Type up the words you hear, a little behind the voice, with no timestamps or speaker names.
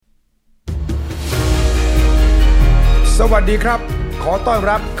สวัสดีครับขอต้อน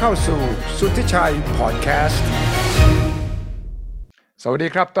รับเข้าสู่สุทธิชัยพอดแคสต์สวัสดี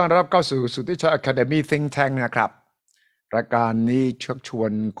ครับต้อนรับเข้าสู่สุทธิชัย Academy Think Tank นะครับรายการนี้ชักชว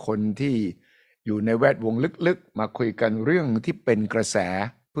นคนที่อยู่ในแวดวงลึกๆมาคุยกันเรื่องที่เป็นกระแส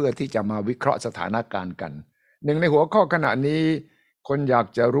เพื่อที่จะมาวิเคราะห์สถานการณ์กันหนึ่งในหัวข้อขณะนี้คนอยาก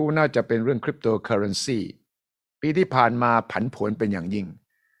จะรู้น่าจะเป็นเรื่องคริปโตเคอเรนซีปีที่ผ่านมาผันผวนเป็นอย่างยิ่ง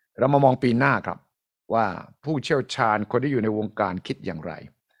เรามามองปีหน้าครับว่าผู้เชี่ยวชาญคนที่อยู่ในวงการคิดอย่างไร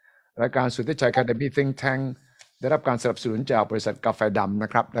รายการสุทธิชัย Academy Think Tank ได้รับการสนับสนุนจากบริษัทกาแฟดำน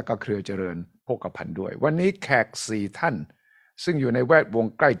ะครับและก็เครือเจริญโภคภัณฑ์ด้วยวันนี้แขก4ท่านซึ่งอยู่ในแวดวง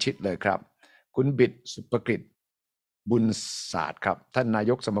ใกล้ชิดเลยครับคุณบิดสุภกฤษบุญศาสตร์ครับท่านนา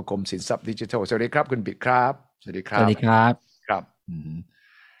ยกสมาคมสินทรัพย์ดิจิทัลสวัสดีครับคุณบิดครับสวัสดีครับสวัสดีครับครับ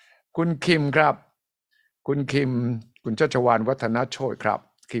คุณคิมครับคุณคิมคุณชัชวาลวัฒนโชติครับ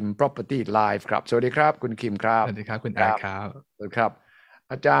คิม Property Live ครับสวัสดีครับคุณคิมครับสวัสดีครับคุณอาครับสวัสดีครับ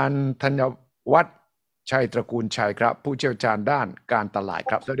อาจารย์ธัญวัฒน์ชัยตระกูลชัยครับผู้เชี่ยวชาญด้านการตลาด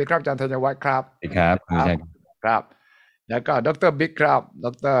ครับสวัสดีครับอาจารย์ธัญวัฒน์ครับสวัสดีครับครับแล้วก็ดร.บิ๊กครับด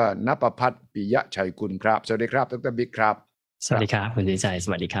ร.ณปภัทรปิยะชัยกุลครับสวัสดีครับดร.บิ๊กครับสวัสดีครับคุณสุทธิชัยส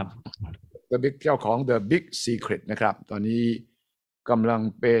วัสดีครับดร.บิ๊กเจ้าของ The Big Secret นะครับตอนนี้กำลัง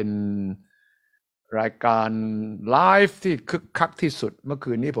เป็นรายการไลฟ์ที่คึกคักที่สุดเมื่อ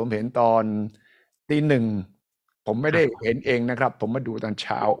คืนนี้ผมเห็นตอนตีหนึ่งผมไม่ได้เห็นเองนะครับผมมาดูตอนเ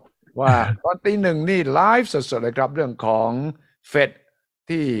ช้าว่าตอนตีหนึ่งนี่ไลฟ์สดๆเลยครับเรื่องของเฟด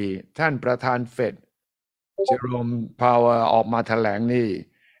ที่ท่านประธานเฟดเจอโรมพาวเวอร์ออกมาแถลงนี่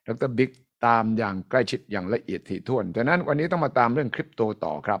ดร.บิ๊กตามอย่างใกล้ชิดอย่างละเอียดถี่ถ้วนดังนั้นวันนี้ต้องมาตามเรื่องคริปโต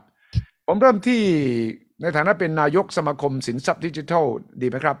ต่อครับผมเริ่มที่ในฐานะเป็นนายกสมาคมสินทรัพย์ดิจิทัลดี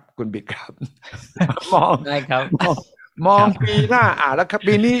ไหมครับคุณบิดครับมองได้ครับมองปีหน้าแล้วครับ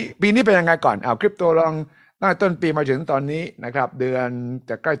ปีนี้เป็นยังไงก่อนคริปโตลองตั้งแต่ต้นปีมาถึงตอนนี้นะครับเดือน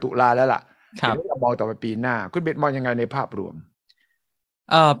จะใกล้ตุลาแล้วล่ะครับเรามองต่อไปปีหน้าคุณบิดมองยังไงในภาพรวม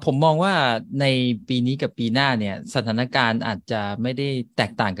ผมมองว่าในปีนี้กับปีหน้าเนี่ยสถานการณ์อาจจะไม่ได้แต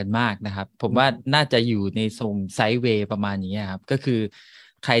กต่างกันมากนะครับผมว่าน่าจะอยู่ในทรงไซด์เวย์ประมาณนี้ครับก็คือ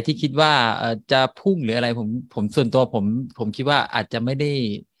ใครที่คิดว่าจะพุ่งหรืออะไรผมส่วนตัวผมคิดว่าอาจจะไม่ได้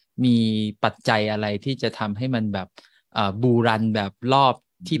มีปัจจัยอะไรที่จะทำให้มันแบบบูรันแบบรอบ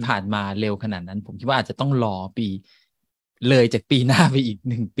ที่ผ่านมาเร็วขนาดนั้นผมคิดว่าอาจจะต้องรอปีเลยจากปีหน้าไปอีก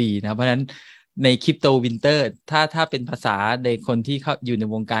1 ปีนะเพราะฉะนั้นในคริปโตวินเตอร์ถ้าเป็นภาษาในคนที่เขาอยู่ใน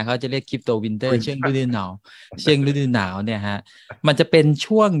วงการเขาจะเรียกคริปโตวินเตอร์ช่วงฤดูหนาวเนี่ยฮะมันจะเป็น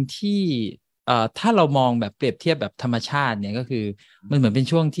ช่วงที่ถ้าเรามองแบบเปรียบเทียบแบบธรรมชาติเนี่ยก็คือมันเหมือนเป็น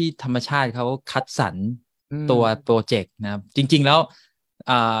ช่วงที่ธรรมชาติเขาคัดสรรตัวโปรเจกต์นะครับจริงๆแล้ว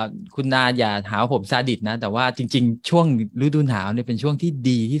คุณนาอย่าหาผมซาดิสนะแต่ว่าจริงๆช่วงฤดูหนาวเนี่ยเป็นช่วงที่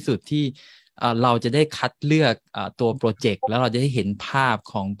ดีที่สุดที่เราจะได้คัดเลือกตัวโปรเจกต์แล้วเราจะได้เห็นภาพ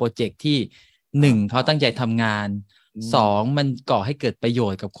ของโปรเจกต์ที่1เขาตั้งใจทำงาน2มันก่อให้เกิดประโย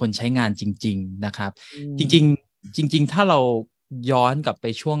ชน์กับคนใช้งานจริงๆนะครับจริงถ้าเราย้อนกลับไป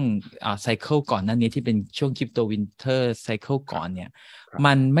ช่วงไซเคิลก่อนหน้านี้ที่เป็นช่วงคริปโตวินเตอร์ไซเคิลก่อนเนี่ย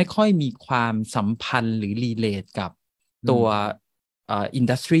มันไม่ค่อยมีความสัมพันธ์หรือรีเลทกับตัวอิน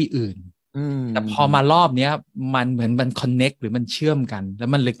ดัสทรีอื่นแต่พอมารอบนี้มันเหมือนมันคอนเน็กหรือมันเชื่อมกันแล้ว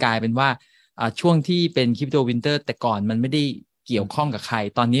มันเลยกลายเป็นว่าช่วงที่เป็นคริปโตวินเตอร์แต่ก่อนมันไม่ได้เกี่ยวข้องกับใคร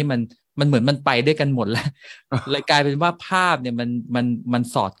ตอนนี้มันเหมือนมันไปด้วยกันหมดแล้ว เลยกลายเป็นว่าภาพเนี่ยมัน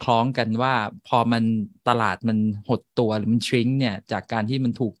สอดคล้องกันว่าพอมันตลาดมันหดตัวหรือมันชริงเนี่ยจากการที่มั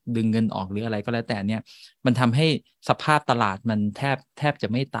นถูกดึงเงินออกหรืออะไรก็แล้วแต่เนี่ยมันทำให้สภาพตลาดมันแทบจะ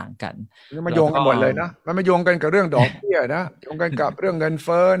ไม่ต่างกันมันโยงกันหมดเลยนะมันมาโยงกันกับเรื่องดอกเบี้ยนะโยงกันกับเรื่องเงินเ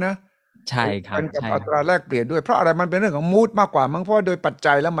ฟ้อนะใช่ครับกับอัตราแลกเปลี่ยนด้วยเพราะอะไรมันเป็นเรื่องของมูดมากกว่ามั้งเพราะโดยปัจ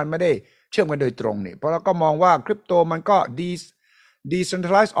จัยแล้วมันไม่ได้เชื่อมกันโดยตรงนี่เพราะเราก็มองว่าคริปโตมันก็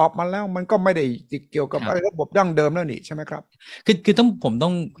decentralize ออกมาแล้วมันก็ไม่ได้เกี่ยวกับระบบดั้งเดิมแล้วนี่ใช่ไหมครับคือผมต้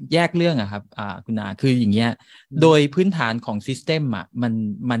องแยกเรื่องอะครับคุณอาคืออย่างเงี้ยโดยพื้นฐานของซิสเต็มอะ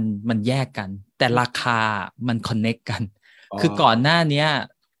มันแยกกันแต่ราคามันคอนเน็กกันคือก่อนหน้านี้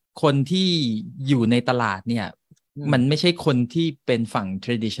คนที่อยู่ในตลาดเนี่ยมันไม่ใช่คนที่เป็นฝั่ง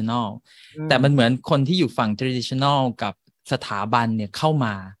traditional แต่มันเหมือนคนที่อยู่ฝั่ง traditional กับสถาบันเนี่ยเข้าม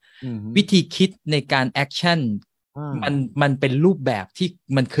าวิธีคิดในการแอคชั่นมันเป็นรูปแบบที่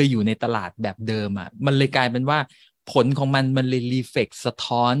มันเคยอยู่ในตลาดแบบเดิมอ่ะมันเลยกลายเป็นว่าผลของมันเลยรีเฟล็กสะ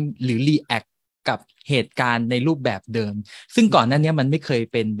ท้อนหรือรีแอคกับเหตุการณ์ในรูปแบบเดิมซึ่งก่อนหน้านี้มันไม่เคย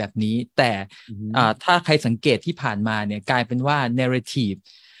เป็นแบบนี้แต่ถ้าใครสังเกตที่ผ่านมาเนี่ยกลายเป็นว่า narrative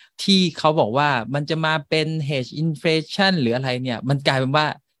ที่เขาบอกว่ามันจะมาเป็น hedge inflation หรืออะไรเนี่ยมันกลายเป็นว่า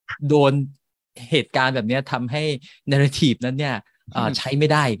โดนเหตุการณ์แบบนี้ทำให้ narrative นั้นเนี่ยใช้ไม่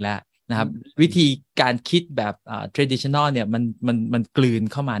ได้อีกแล้ว นะครับวิธีการคิดแบบtraditional เนี่ยมันกลืน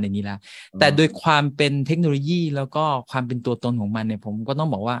เข้ามาในนี้แล้วแต่โดยความเป็นเทคโนโลยีแล้วก็ความเป็นตัวตนของมันเนี่ยผมก็ต้อง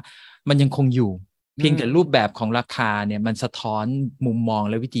บอกว่ามันยังคงอยู่เพียงแต่รูปแบบของราคาเนี่ยมันสะท้อนมุมมอง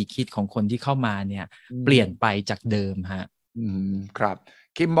และวิธีคิดของคนที่เข้ามาเนี่ยเปลี่ยนไปจากเดิมฮะครับ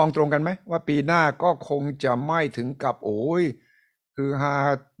คิมมองตรงกันไหมว่าปีหน้าก็คงจะไม่ถึงกับโอ้ยคือฮา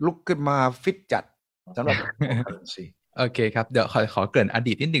ลุกขึ้นมาฟิตจัดสำหรับ currency โอเคครับเดี๋ยวขอเกริ่นอ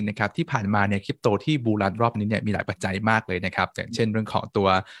ดีตนิดหนึ่งนะครับที่ผ่านมาเนี่ยคริปโตที่บูรันรอบนี้เนี่ยมีหลายปัจจัยมากเลยนะครับอย่างเช่นเรื่องของตัว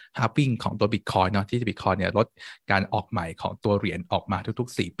halving ของตัว Bitcoin เนาะที่ Bitcoin เนี่ยลดการออกใหม่ของตัวเหรียญออกมาทุก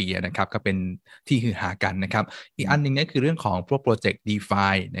ๆ4 ปีนะครับก็เป็นที่ฮือฮากันนะครับอีกอันนึงเนี่ยคือเรื่องของพวกโปรเจกต์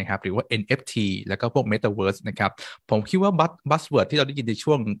DeFi นะครับหรือว่า NFT แล้วก็พวก Metaverse นะครับผมคิดว่าbuzzword ที่เราได้ยินใน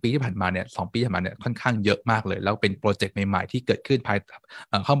ช่วงปีที่ผ่านมาเนี่ย2 ปีที่ผ่านมาเนี่ยค่อนข้างเยอะมากเลยแล้วเป็นโปรเจกต์ใหม่ๆที่เกิดขึ้นภาย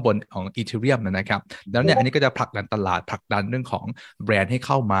ข้างบนของ Ethereum นะครับแล้วเนี่ยอันนี้ก็จะผลักดันตลาดผลักดันเรื่องของแบรนด์ให้เ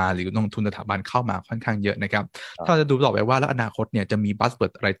ข้ามาหรือลงทุนสถาบันเข้ามาค่อนข้างเยอะนะครับถ้าเราจะดูต่อไปว่าแล้วอนาคตเนี่ยจะมีบัสเวิร์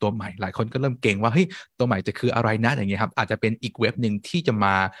ดอะไรตัวใหม่หลายคนก็เริ่มเก่งว่าเฮ้ยตัวใหม่จะคืออะไรนะอย่างเงี้ยครับอาจจะเป็นอีกเว็บหนึ่งที่จะม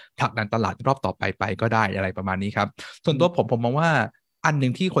าผลักดันตลาดรอบต่อไปก็ได้อะไรประมาณนี้ครับส่วนตัวผมมองว่าอันหนึ่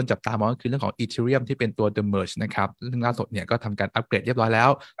งที่คนจับตามองก็คือเรื่องของ Ethereum ที่เป็นตัว The Merge นะครับซึ่งล่าสุดเนี่ยก็ทำการอัปเกรดเรียบร้อยแล้ว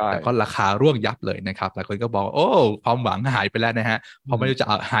แต่ก็ราคาร่วงยับเลยนะครับหลายคนก็บอกโอ้ความหวังหายไปแล้วนะฮะเพราะไม่รู้จะเ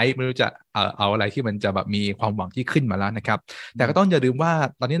อาไฮไม่รู้จะเอาอะไรที่มันจะแบบมีความหวังที่ขึ้นมาแล้วนะครับแต่ก็ต้องอย่าลืมว่า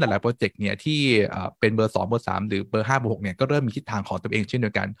ตอนนี้หลายๆโปรเจกต์เนี่ยที่เป็นเบอร์2เบอร์3หรือเบอร์5เบอร์6เนี่ยก็เริ่มมีทิศทางของตัวเองเช่นเดี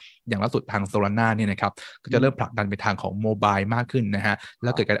ยวกันอย่างล่าสุดทาง Solana เนี่ยนะครับก็จะเริ่มผลักดันไปทางของโมบายมากขึ้นนะฮะแล้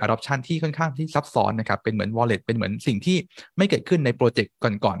วเกิดการ adoption ที่ค่อนข้างที่ซับซ้อนนะครับเป็นเหมือน wallet เป็นเหมือนสิ่งที่ไม่เกิดขึ้นในโปรเจกต์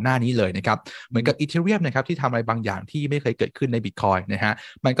ก่อนหน้านี้เลยนะครับเหมือนกับ Ethereum นะครับที่ทำอะไรบางอย่างที่ไม่เคยเกิดขึ้นใน Bitcoin นะฮะ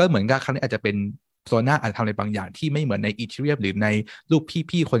มันก็เหมือนกับครั้งนี้อาจจะเป็นโซน่าอาจจะทำอะไรบางอย่างที่ไม่เหมือนใน Ethereum หรือในรูป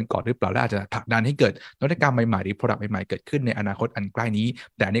พี่ๆคนก่อนหรือเปล่าและอาจจะผลักดันให้เกิดนวัตกรรมใหม่ๆหรือ product ใหม่ๆเกิดขึ้นในอนาคตอันใกล้นี้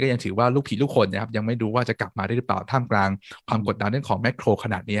แต่อันนี้ก็ยังถือว่าลูกผีลูกคนนะครับยังไม่รู้ว่าจะกลับมาได้หรือเปล่าท่ามกลางความกดดันเรื่องของแมคโครข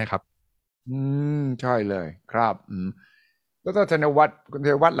นาดนี้ครับใช่เลยครับแล้วธนวัฒน์คุณธ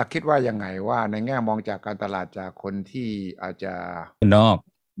นวัฒน์หลักคิดว่ายังไงว่าในแง่มองจากการตลาดจากคนที่อาจจะคนนอก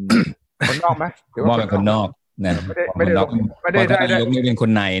ไหมหรือว่าเป็นคนนอกนะไม่ได้นายกนี่เป็นค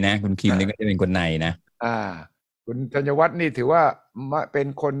นในนะคุณคิมนี่ก็จะเป็นคนในนะคุณธัญวัฒน์นี่ถือว่าเป็น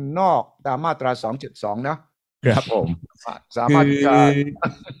คนนอกตามมาตรา 272 นะครับผมสามารถจะ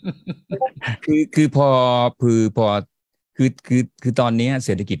คือพอคือตอนนี้เศ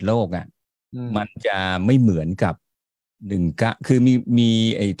รษฐกิจโลกมันจะไม่เหมือนกับคือมี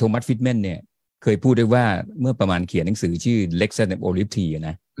ไอ้โทมัสฟิตแมนเนี่ยเคยพูดได้ว่าเมื่อประมาณเขียนหนังสือชื่อ Lexus and Olive Tree น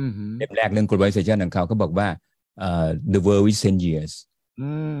ะเล่มแรกเรื่อง globalization ของเขาบอกว่าthe world is 10 years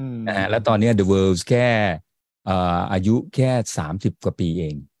นะฮะแล้วตอนนี้ the world แค่อายุแค่30 กว่าปีเอ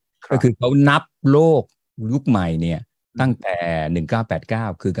งก็คือเขานับโลกยุคใหม่เนี่ยตั้งแต่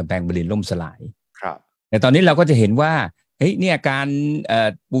1989คือกำแพงเบอร์ลินล่มสลายครับแต่ตอนนี้เราก็จะเห็นว่าเฮ้ยเนี่ยการ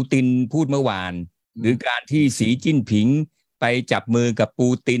ปูตินพูดเมื่อวานหรือการที่สีจิ้นผิงไปจับมือกับปู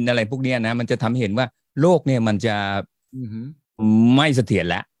ตินอะไรพวกนี้นะมันจะทำให้เห็นว่าโลกเนี่ยมันจะไม่เสถียร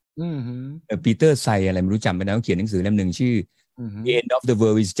แล้วปีเตอร์ไซอะไรไม่รู้จำไปนะเขาเขียนหนังสือเล่มหนึ่งชื่อ The End of the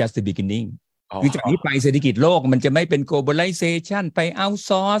World is just the beginning คือจากนี้ไปเศรษฐกิจโลกมันจะไม่เป็น globalization ไป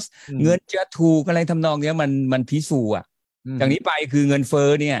outsource เงินจะถูกอะไรทำนองเนี้ยมันพิสูจน์จากนี้ไปคือเงินเฟ้อ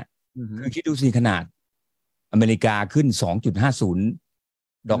เนี่ยคือคิดดูสิขนาดอเมริกาขึ้น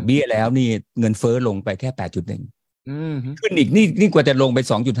 2.50 ดอกเบี้ยแล้วนี่เงินเฟ้อลงไปแค่ 8.1 ขึ้นอีกนี่กว่าจะลงไป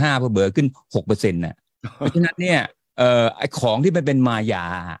 2.5 เผื่อขึ้น 6% น่ะเพราะฉะนั้นเนี่ยไอ้ของที่มันเป็นมายา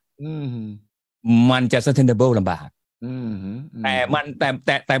มันจะ sustainable ลำบากแ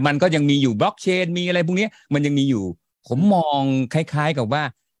ต่มันก็ยังมีอยู่บล็อกเชนมีอะไรพวกนี้มันยังมีอยู่ผมมองคล้ายๆกับว่า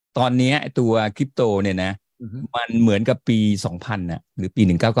ตอนนี้ตัวคริปโตเนี่ยนะมันเหมือนกับปี 2000 น่ะหรือปี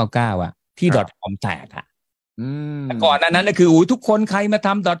 1999 ที่ .com แตกแต่ก่อนนั้นก็คือทุกคนใครมาท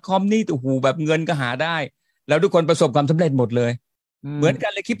ำ .com นี่โอ้โหแบบเงินก็หาได้แล้วทุกคนประสบความสำเร็จหมดเลยเหมือนกั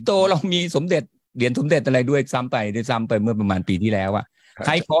นเลยคริปโตเรามีสมเด็จเหรียญสมเด็จอะไรด้วยซ้ำไปเมื่อประมาณปีที่แล้วใค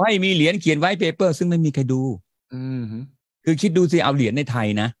รขอให้มีเหรียญเขียนไว้เปเปอร์ซึ่งไม่มีใครดูคือคิดดูสิเอาเหรียญในไทย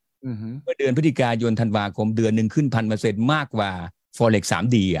นะเมื่อเดือนพฤศจิกายนธันวาคมเดือนหนึ่งขึ้น 1,000% มากกว่า Forex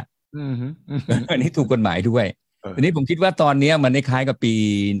 3D อันนี้ถูกกฎหมายด้วยทีนี้ผมคิดว่าตอนนี้มันคล้ายกับปี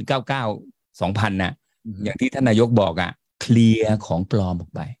99 2000นะอย่างที่ท่านนายกบอกเคลียร์ของปลอมออ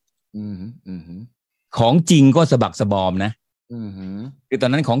กไปของจริงก็สะบักสะบอมนะคือตอ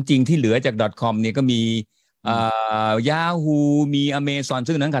นนั้นของจริงที่เหลือจาก .com เนี่ยก็มีYahoo มี Amazon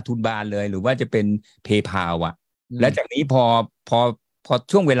ซึ่งนั้นขาดทุนบานเลยหรือว่าจะเป็น PayPal และจากนี้พอ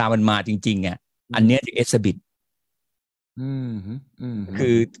ช่วงเวลามันมาจริงๆอันนี้จะ exhibit คื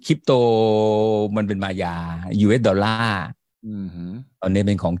อคริปโตมันเป็นมายา US ดอลลาร์ ตอนนี้เ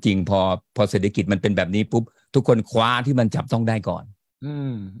ป็นของจริงพอเศรษฐกิจมันเป็นแบบนี้ปุ๊บทุกคนคว้าที่มันจับต้องได้ก่อน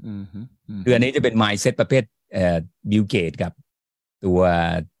คืออันนี้จะเป็น mindset ประเภทบิลเกตกับตัว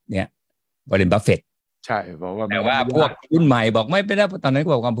เนี้ยวอร์เรน บัฟเฟตต์ใช่บอกว่าแต่ว่าพวกรุ่นใหม่บอกไม่เป็นไรตอนนั้นก็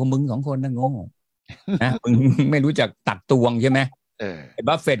บอกว่าพวกมึง2 คนนั่งโง่นะมึงไม่รู้จักตักตวงใช่ไหม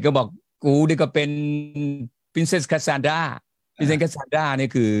บัฟเฟตต์ก็บอกกูนี่ก็เป็น Princess Cassandra Princess Cassandra นี่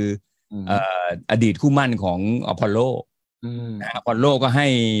คืออดีตคู่มั่นของอพอลโลอพอลโลก็ให้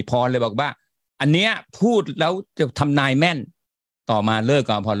พรเลยบอกว่าอันเนี้ยพูดแล้วจะทำนายแม่นต่อมาเลิก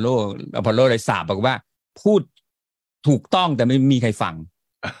กับอพอลโลเลยสาบบอกว่าพูดถูกต้องแต่ไม่มีใครฟัง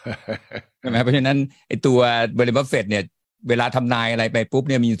ใช่ไหมเพราะฉะนั้นไอ้ตัววอร์เรน บัฟเฟตต์เนี่ยเวลาทำนายอะไรไปปุ๊บ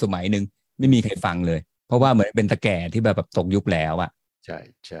เนี่ยมีสมัยหนึ่งไม่มีใครฟังเลยเพราะว่าเหมือนเป็นตะแก่ที่แบบตกยุคแล้วอะใช่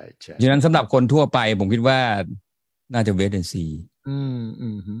ใช่ใช่ฉะนั้นสำหรับคนทั่วไปผมคิดว่าน่าจะเวทแอนด์ซี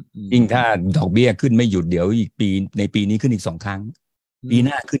ยิ่งถ้าดอกเบี้ยขึ้นไม่หยุดเดี๋ยวอีกในปีนี้ขึ้นอีก2 ครั้งปีห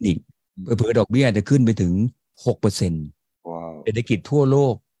น้าขึ้นอีกเผลอๆดอกเบี้ยจะขึ้นไปถึง 6% เศรษฐกิจทั่วโล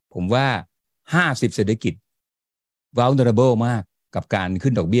กผมว่า50เศรษฐกิจ vulnerable มากกับการ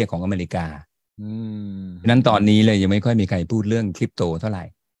ขึ้นดอกเบี้ยของอเมริกาฉะนั้นตอนนี้เลยยังไม่ค่อยมีใครพูดเรื่องคริปโตเท่าไหร่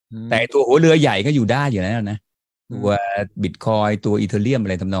แต่ตัวหัวเรือใหญ่ก็อยู่ได้อยู่แล้วนะตัวบิตคอยตัวอีเธเรียมอะ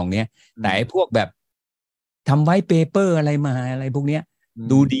ไรทำนองเนี้ยแต่พวกแบบทำไว้เปเปอร์อะไรมาอะไรพวกเนี้ย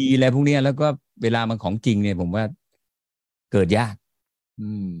ดูดีอะไรพวกเนี้ยแล้วก็เวลามันของจริงเนี่ยผมว่าเกิดยาก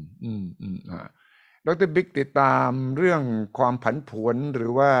ดร.บิ๊กติดตามเรื่องความผันผวนหรื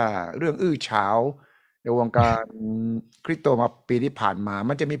อว่าเรื่องอื้อฉาวในวงการคริปโตมาปีที่ผ่านมา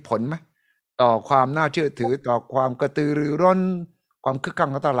มันจะมีผลไหมต่อความน่าเชื่อถือต่อความกระตือรือร้นความคึกคัก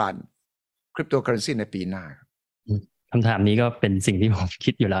ของตลาดคริปโตเคอเรนซีในปีหน้าคำถามนี้ก็เป็นสิ่งที่ผม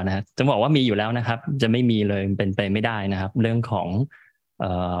คิดอยู่แล้วนะจะบอกว่ามีอยู่แล้วนะครับจะไม่มีเลยเป็นไปไม่ได้นะครับเรื่องของ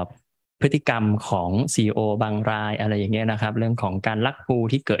พฤติกรรมของ CEO บางรายอะไรอย่างเงี้ยนะครับเรื่องของการลักพู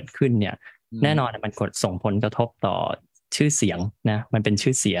ที่เกิดขึ้นเนี่ยแน่นอนมันกดส่งผลกระทบต่อชื่อเสียงนะมันเป็น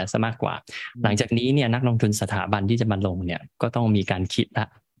ชื่อเสียซะมากกว่าหลังจากนี้เนี่ยนักลงทุนสถาบันที่จะมาลงเนี่ยก็ต้องมีการคิดละ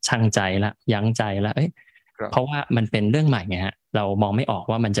ชั่งใจละยั้งใจละเพราะว่ามันเป็นเรื่องใหม่ไงฮะเรามองไม่ออก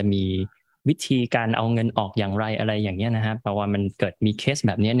ว่ามันจะมีวิธีการเอาเงินออกอย่างไรอะไรอย่างเงี้ยนะฮะเพราะว่ามันเกิดมีเคสแ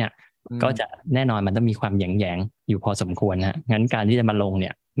บบนี้เนี่ยก็จะแน่นอนมันต้องมีความแยงอยู่พอสมควรนะงั้นการที่จะมาลงเนี่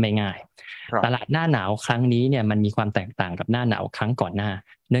ยไม่ง่ายตลาดหน้าหนาวครั้งนี้เนี่ยมันมีความแตกต่างกับหน้าหนาวครั้งก่อนหน้า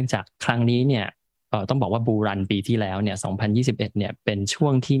เนื่องจากครั้งนี้เนี่ยต้องบอกว่าบูรันปีที่แล้วเนี่ย2021เนี่ยเป็นช่ว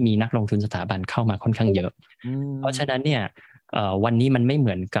งที่มีนักลงทุนสถาบันเข้ามาค่อนข้างเยอะเพราะฉะนั้นเนี่ยวันนี้มันไม่เห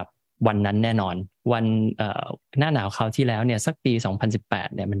มือนกับวันนั้นแน่นอนวันหน้าหนาวคราวที่แล้วเนี่ยสักปี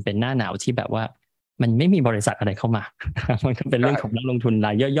2018เนี่ยมันเป็นหน้าหนาวที่แบบว่ามันไม่มีบริษัทอะไรเข้ามามันก็เป็นเรื่องของนักลงทุนร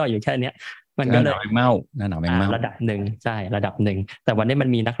ายย่อยๆอยู่แค่นี้มันก็เลยหน้าหนาวแมงเม่าระดับหนึ่งใช่ระดับหนึ่งแต่วันนี้มัน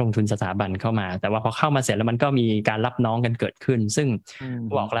มีนักลงทุนสถาบันเข้ามาแต่ว่าพอเข้ามาเสร็จแล้วมันก็มีการรับน้องกันเกิดขึ้นซึ่ง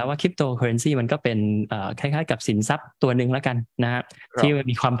บอกแล้วว่าคริปโตเคอเรนซีมันก็เป็นคล้ายๆกับสินทรัพย์ตัวหนึ่งแล้วกันนะฮะที่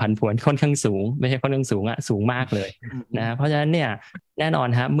มีความผันผวนค่อนข้างสูงไม่ใช่ค่อนข้างสูงสูงมากเลยนะเพราะฉะนั้นเนี่ยแน่นอน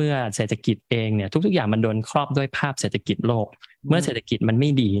ฮะเมื่อเศรษฐกิจเองเนี่ยทุกๆอย่างมันโดนครอบด้วยภาพเศรษฐกิจโลกเมื่อเศรษฐกิจมันไม่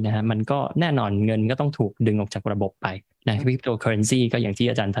ดีนะฮะมันก็แน่นอนเงินก็ต้องถูกดึงออกจากระบบไปนะคริปโตเคอเรนซีก็อย่างที่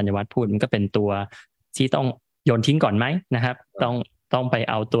อาจารย์ธัญวัฒน์พูดมันก็เป็นตัวที่ต้องโยนทิ้งก่อนไหมนะครับต้องไป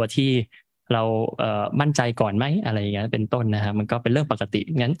เอาตัวที่เรามั่นใจก่อนไหมอะไรอย่างเงี้ยเป็นต้นนะฮะมันก็เป็นเรื่องปกติ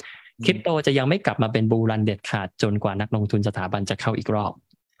งั้นคริปโตจะยังไม่กลับมาเป็นบูรันเด็ดขาดจนกว่านักลงทุนสถาบันจะเข้าอีกรอบ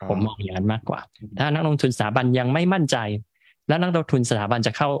ผมมองอย่างนั้นมากกว่าถ้านักลงทุนสถาบันยังไม่มั่นใจแล้วนักลงทุนสถาบัน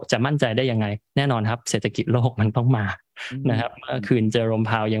จะมั่นใจได้ยังไงแน่นอนครับเศรษฐกิจโลกมันต้องมานะครับเมื่อคืนเจอโรม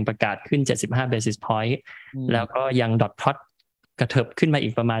พาวยังประกาศขึ้น75 basis point แล้วก็ยังดอทพลอตกระเถิบขึ้นมาอี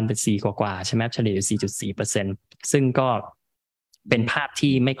กประมาณเป็น4กว่าใช่ไหมเฉลี่ยอยู่ 4.4% ซึ่งก็เป็นภาพ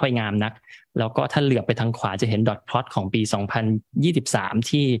ที่ไม่ค่อยงามนักแล้วก็ถ้าเหลือบไปทางขวาจะเห็นดอทพลอตของปี2023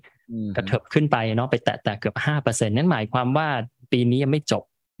ที่กระเถิบขึ้นไปเนาะไปแตะเกือบ 5% นั่นหมายความว่าปีนี้ยังไม่จบ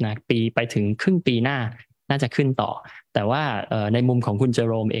นะปีไปถึงครึ่งปีหน้าน่าจะขึ้นต่อแต่ว่าในมุมของคุณเจอ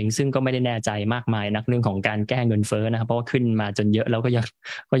โรมเองซึ่งก็ไม่ได้แน่ใจมากมายนักเรื่องของการแก้เงินเฟ้อนะครับเพราะว่าขึ้นมาจนเยอะแล้วก็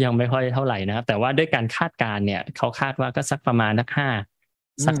ยังไม่ค่อยเท่าไหร่นะครับแต่ว่าด้วยการคาดการณ์เนี่ยเขาคาดว่าก็สักประมาณสัก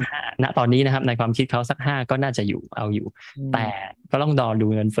5ณตอนนี้นะครับในความคิดเขาสัก5ก็น่าจะเอาอยู่แต่ก็ต้องดู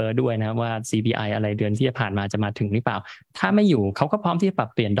เงินเฟ้อด้วยนะว่า CPI อะไรเดือนที่จะผ่านมาจะมาถึงหรือเปล่าถ้าไม่อยู่เขาก็พร้อมที่จะปรับ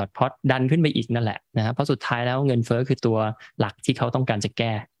เปลี่ยนดอทพลอตดันขึ้นไปอีกนั่นแหละนะครับเพราะสุดท้ายแล้วเงินเฟ้อคือตัวหลักที่เขาต้องการจะแ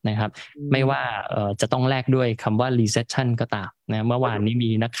ก้นะครับไม่ว่าจะต้องแลกด้วยคำว่า recession ก็ตามนะเมื่อวานนี้มี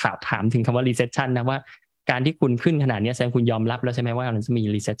นักข่าวถามถึงคำว่า recession นะว่าการที่คุณขึ้นขนาดนี้แสดงคุณยอมรับแล้วใช่ไหมว่ามันจะมี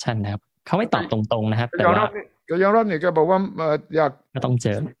recession นะครับเขาไม่ตอบตรงๆนะครับแต่ว่า ก็ยอมรับเนี่ยก็บอกว่าอยาก ก็ต้องเจ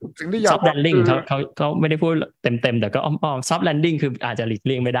อ สิ่งที่อยาก soft landing เขาไม่ได้พูดเต็มแต่ก็อ้อม soft landing คืออาจจะหลีกเ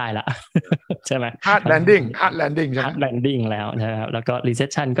ลี่ยงไม่ได้ละ ใช่ไหม hard landing ใช่ไหม hard landing แล้วนะครับแล้วก็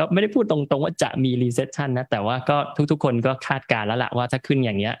recession ก็ไม่ได้พูดตรงๆว่าจะมี recession นะแต่ว่าก็ทุกๆคนก็คาดการณ์แล้วล่ะว่าถ้าขึ้นอ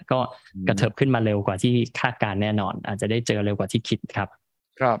ย่างเงี้ยก็กระเถิบขึ้นมาเร็วกว่าที่คาดการณ์แน่นอนอาจจะได้เจอเร็วกว่าที่คิดครับ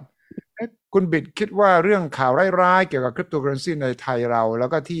ครับคุณบิดคิดว่าเรื่องข่าวร้ายๆเกี่ยวกับคริปโตเคอเรนซีในไทยเราแล้ว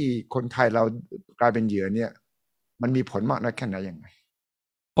ก็ที่คนไทยเรากลายเป็นเหยื่อเนี่ยมันมีผลมากน้อยแค่ไหนยังไง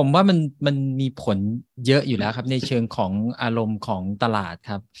ผมว่ามันมีผลเยอะอยู่แล้วครับในเชิงของอารมณ์ของตลาด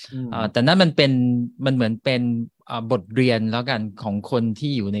ครับแต่นั่นมันเหมือนเป็นบทเรียนแล้วกันของคน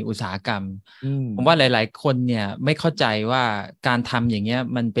ที่อยู่ในอุตสาหกรรมผมว่าหลายๆคนเนี่ยไม่เข้าใจว่าการทำอย่างเงี้ย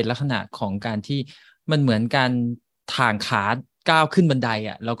มันเป็นลักษณะของการที่มันเหมือนการถ่างขาก้าวขึ้นบันได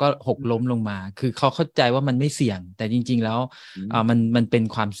อ่ะแล้วก็หกล้มลงมาคือเขาเข้าใจว่ามันไม่เสี่ยงแต่จริงๆแล้วมันเป็น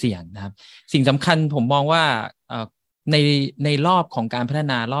ความเสี่ยงนะครับสิ่งสำคัญผมมองว่าในรอบของการพัฒ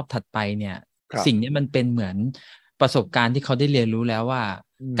นารอบถัดไปเนี่ยสิ่งนี้มันเป็นเหมือนประสบการณ์ที่เขาได้เรียนรู้แล้วว่า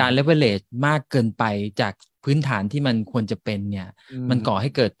การ leverage มากเกินไปจากพื้นฐานที่มันควรจะเป็นเนี่ยมันก่อให้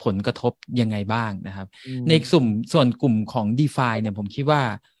เกิดผลกระทบยังไงบ้างนะครับในส่วนกลุ่มของ DeFi เนี่ยผมคิดว่า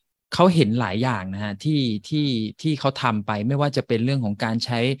เขาเห็นหลายอย่างนะฮะที่เขาทำไปไม่ว่าจะเป็นเรื่องของการใ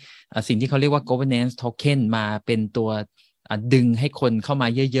ช้สิ่งที่เขาเรียกว่า governance token มาเป็นตัวดึงให้คนเข้ามา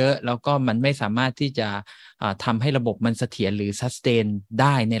เยอะๆแล้วก็มันไม่สามารถที่จะทำให้ระบบมันเสถียรหรือ sustain ไ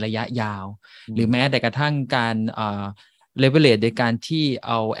ด้ในระยะยาวหรือแม้แต่กระทั่งการleverage โดยการที่เ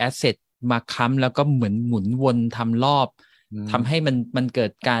อา asset มาค้ำแล้วก็เหมือนหมุนวนทำรอบทำให้มันเกิ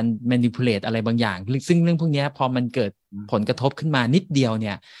ดการ manipulate อะไรบางอย่างซึ่งเรื่องพวกนี้พอมันเกิดผลกระทบขึ้นมานิดเดียวเ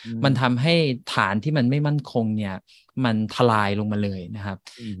นี่ยมันทำให้ฐานที่มันไม่มั่นคงเนี่ยมันทลายลงมาเลยนะครับ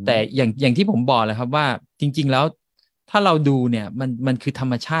แต่อย่างที่ผมบอกเลยครับว่าจริงๆแล้วถ้าเราดูเนี่ยมันคือธร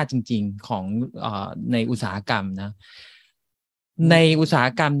รมชาติจริงๆของในอุตสาหกรรมนะในอุตสาห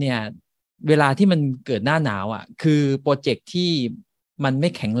กรรมเนี่ยเวลาที่มันเกิดหน้าหนาวอ่ะคือโปรเจกต์ที่มันไม่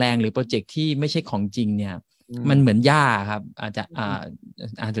แข็งแรงหรือโปรเจกต์ที่ไม่ใช่ของจริงเนี่ยมันเหมือนหญ้าครับอาจจะ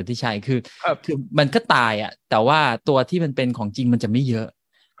สุทธิชัยคือมันก็ตายอ่ะแต่ว่าตัวที่มันเป็นของจริงมันจะไม่เยอะ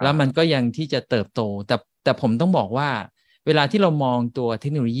แล้วมันก็ยังที่จะเติบโตแต่ผมต้องบอกว่าเวลาที่เรามองตัวเท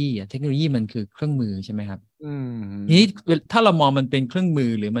คโนโลยีมันคือเครื่องมือใช่ไหมครับทีนี้ถ้าเรามองมันเป็นเครื่องมื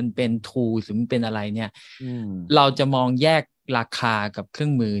อหรือมันเป็น tool หรือมันเป็นอะไรเนี่ยเราจะมองแยกราคากับเครื่อ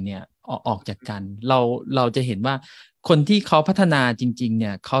งมือเนี่ยออกจากกันเราจะเห็นว่าคนที่เขาพัฒนาจริงๆเนี่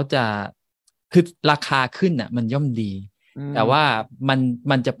ยเขาจะคือราคาขึ้นอ่ะมันย่อมดีแต่ว่า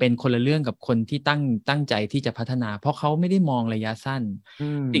มันจะเป็นคนละเรื่องกับคนที่ตั้งใจที่จะพัฒนาเพราะเขาไม่ได้มองระยะสั้น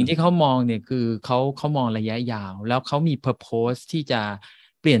สิ่งที่เขามองเนี่ยคือเขามองระยะยาวแล้วเขามี purpose ที่จะ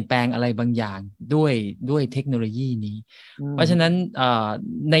เปลี่ยนแปลงอะไรบางอย่างด้วยเทคโนโลยีนี้เพราะฉะนั้น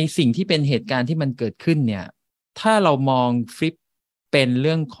ในสิ่งที่เป็นเหตุการณ์ที่มันเกิดขึ้นเนี่ยถ้าเรามองฟลิปเป็นเ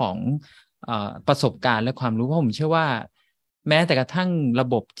รื่องของประสบการณ์และความรู้เพราะผมเชื่อว่าแม้แต่กระทั่งระ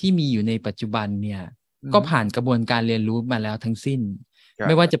บบที่มีอยู่ในปัจจุบันเนี่ยก็ผ่านกระบวนการเรียนรู้มาแล้วทั้งสิ้นไ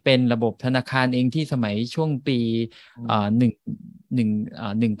ม่ว่าจะเป็นระบบธนาคารเองที่สมัยช่วงปี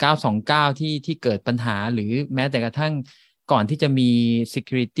1929ที่เกิดปัญหาหรือแม้แต่กระทั่งก่อนที่จะมี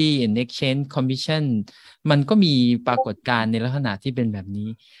Security and Exchange Commission มันก็มีปรากฏการณ์ในลักษณะที่เป็นแบบนี้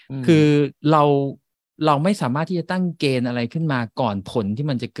คือเราไม่สามารถที่จะตั้งเกณฑ์อะไรขึ้นมาก่อนผลที่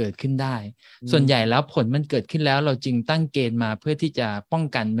มันจะเกิดขึ้นได้ส่วนใหญ่แล้วผลมันเกิดขึ้นแล้วเราจึงตั้งเกณฑ์มาเพื่อที่จะป้อง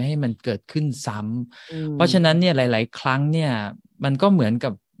กันไม่ให้มันเกิดขึ้นซ้ำเพราะฉะนั้นเนี่ยหลายๆครั้งเนี่ยมันก็เหมือนกั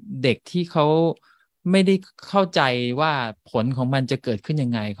บเด็กที่เขาไม่ได้เข้าใจว่าผลของมันจะเกิดขึ้นยั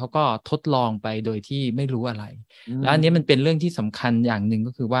งไงเขาก็ทดลองไปโดยที่ไม่รู้อะไรแล้วอันนี้มันเป็นเรื่องที่สำคัญอย่างหนึ่ง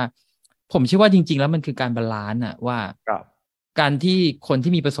ก็คือว่าผมเชื่อว่าจริงๆแล้วมันคือการบาลานซ์อะว่าการที่คน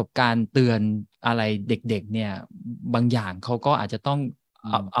ที่มีประสบการณ์เตือนอะไรเด็กๆเนี่ยบางอย่างเขาก็อาจจะต้อง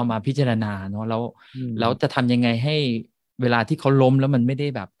เอามาพิจารณาเนาะแล้วจะทำยังไงให้เวลาที่เขาล้มแล้วมันไม่ได้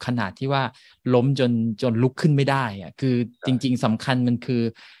แบบขนาดที่ว่าล้มจนลุกขึ้นไม่ได้อะคือจริงๆสำคัญมันคือ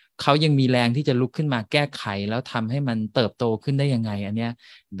เขายังมีแรงที่จะลุกขึ้นมาแก้ไขแล้วทำให้มันเติบโตขึ้นได้ยังไงอันเนี้ย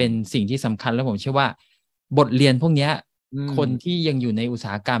เป็นสิ่งที่สำคัญแล้วผมเชื่อว่าบทเรียนพวกเนี้ยคนที่ยังอยู่ในอุตส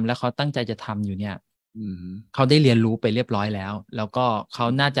าหกรรมแล้วเขาตั้งใจจะทำอยู่เนี่ยเขาได้เรียนรู้ไปเรียบร้อยแล้วก็เขา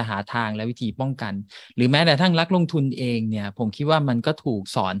น่าจะหาทางและวิธีป้องกันหรือแม้แต่ทั้งนักลงทุนเองเนี่ยผมคิดว่ามันก็ถูก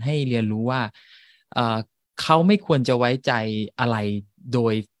สอนให้เรียนรู้ว่าเขาไม่ควรจะไว้ใจอะไรโด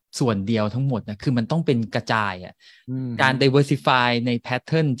ยส่วนเดียวทั้งหมดนะคือมันต้องเป็นกระจายอ่ะการ diversify ในแพทเ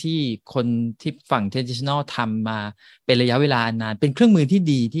ทิร์นที่คนที่ฝั่ง traditional ทำมาเป็นระยะเวลานานเป็นเครื่องมือที่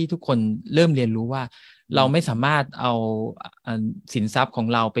ดีที่ทุกคนเริ่มเรียนรู้ว่าเราไม่สามารถเอาสินทรัพย์ของ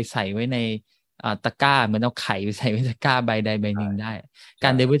เราไปใส่ไว้ใน ตะกร้าเหมือนเอาไข่ไปใส่ไว้ตะกร้าใบใดใบหนึ่งได้กา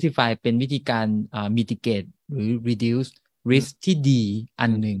ร diversify เป็นวิธีการmitigate หรือ reduce risk ที่ดีอั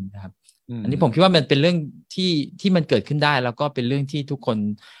นหนึ่งนะครับอันนี้ผมคิดว่ามันเป็นเรื่องที่มันเกิดขึ้นได้แล้วก็เป็นเรื่องที่ทุกคน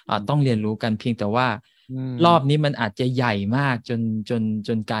ต้องเรียนรู้กันเพียงแต่ว่ารอบนี้มันอาจจะใหญ่มากจ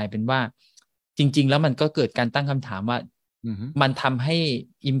นกลายเป็นว่าจริงๆแล้วมันก็เกิดการตั้งคำถามว่ามันทำให้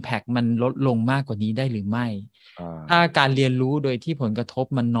impact มันลดลงมากกว่านี้ได้หรือไม่ถ้าการเรียนรู้โดยที่ผลกระทบ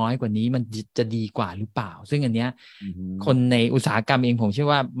มันน้อยกว่านี้มันจะดีกว่าหรือเปล่าซึ่งอันเนี้ยคนในอุตสาหกรรมเองผมเชื่อ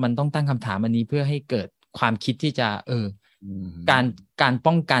ว่ามันต้องตั้งคำถามอันนี้เพื่อให้เกิดความคิดที่จะการ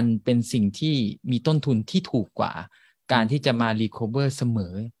ป้องกันเป็นสิ่งที่มีต้นทุนที่ถูกกว่าการที่จะมา recover เสม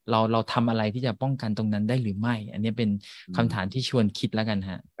อเราทำอะไรที่จะป้องกันตรงนั้นได้หรือไม่อันนี้เป็นคำถามที่ชวนคิดแล้วกัน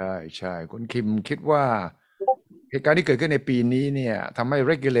ฮะใช่คุณคิมคิดว่าเหตุการณ์ที่เกิดขึ้นในปีนี้เนี่ยทำให้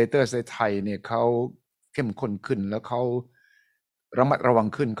regulator ในไทยเนี่ยเขาเข้มข้นขึ้นแล้วเขาระมัดระวัง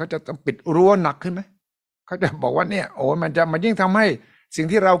ขึ้นเขาจะต้องปิดรั้วหนักขึ้นไหมเขาจะบอกว่าเนี่ยมันยิ่งทำให้สิ่ง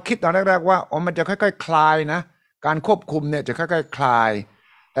ที่เราคิดตอนแรกๆว่ามันจะค่อยๆคลายนะการควบคุมเนี่ยจะค่อยๆคลาย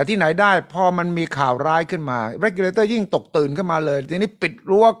แต่ที่ไหนได้พอมันมีข่าวร้ายขึ้นมา regulator ยิ่งตกตื่นขึ้นมาเลยทีนี้ปิด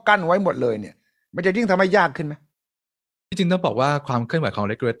รั้วกั้นไว้หมดเลยเนี่ยมันจะยิ่งทำให้ยากขึ้นไหมจริงๆต้องบอกว่าความเคลื่อนไหวของ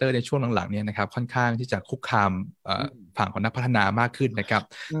regulator ในช่วงหลังๆเนี่ยนะครับค่อนข้างที่จะคุกคามฝั่งของนักพัฒนามากขึ้นนะครับ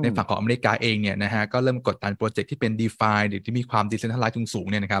ในฝั่งของอเมริกาเองเนี่ยนะฮะก็เริ่มกดดันโปรเจกต์ที่เป็น DeFi หรือที่มีความ decentralized สูง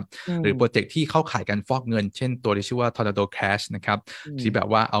เนี่ยนะครับหรือโปรเจกต์ที่เข้าข่ายการฟอกเงินเช่นตัวที่ชื่อว่า Tornado Cash นะครับที่แบบ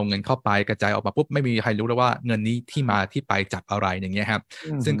ว่าเอาเงินเข้าไปกระจายออกมาปุ๊บไม่มีใครรู้เลยว่าเงินนี้ที่มาที่ไปจากอะไรอย่างเงี้ยครับ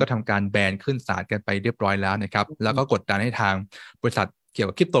ซึ่งก็ทำการแบนขึ้นศาลกันไปเรียบร้อยแล้วนะครับแล้วก็กดดันให้ทางบริษัทเกี่ยว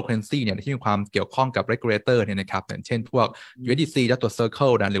กับคริปโตเคอเรนซีเนี่ยที่มีความเกี่ยวข้องกับ regulator เนี่ยนะครับอย่างเช่นพวก USDC และตัว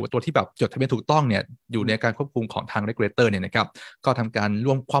Circle นะหรือว่าตัวที่แบบจดทะเบียนถูกต้องเนี่ยอยู่ในการควบคุมของทาง regulator เนี่ยนะครับก็ทำการ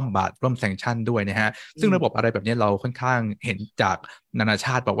ร่วมคว่ำบาตรร่วมแซงชั่นด้วยนะฮะซึ่งระบบอะไรแบบนี้เราค่อนข้างเห็นจากนานาช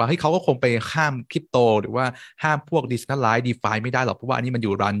าติบอกว่าเฮ้ยเขาก็คงไปห้ามคริปโตหรือว่าห้ามพวก decentralized DeFi ไม่ได้หรอกเพราะว่าอันนี้มันอ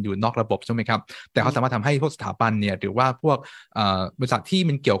ยู่รันอยู่นอกระบบใช่ไหมครับแต่เขาสามารถทำให้พวกสถาบันเนี่ยหรือว่าพวกบริษัทที่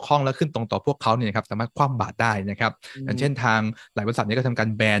มันเกี่ยวข้องและขึ้นตรงต่อพวกเขาเนี่ยครับสามารถคว่ำบาตรได้นะครับอย่างเช่นทางหลายบริษัทเนี่ยก็ทำการ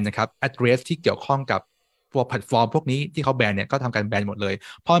แบนนะครับ address ที่เกี่ยวข้องกับพวกแพลตฟอร์มพวกนี้ที่เขาแบนเนี่ยก็ทำการแบนหมดเลย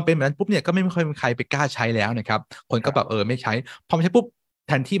พอมันเป็นแบบนั้นปุ๊บเนี่ยก็ไม่ค่อยมีใครไปกล้าใช้แล้วนะครับคนก็แบบไม่ใช้พอไม่ใช้ปุ๊บแ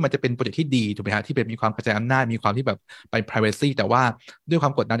ทนที่มันจะเป็นโปรเจกต์ที่ดีถูกไหมฮะที่เป็นมีความกระจายอำนาจมีความที่แบบไป privacy แต่ว่าด้วยควา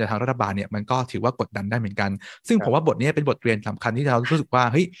มกดดันจากทางรัฐบาลเนี่ยมันก็ถือว่ากดดันได้เหมือนกันซึ่งผมว่าบทนี้เป็นบทเรียนสำคัญที่เรารู้สึกว่า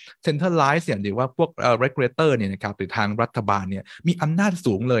เฮ้ย centralize หรือว่าพวกregulator เนี่ยนะครับหรือทางรัฐบาลเนี่ยมีอำนาจ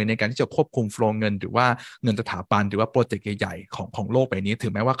สูงเลยในการที่จะควบคุม flow เงินหรือว่าเงินสถาบันหรือว่าโปรเจกต์ใหญ่ๆของโลกใบนี้ถึ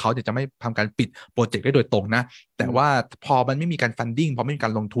งแม้ว่าเขาจะไม่ทำการปิดโปรเจกต์ได้โดยตรงนะแต่ว่าพอมันไม่มีการ funding พอไม่มีกา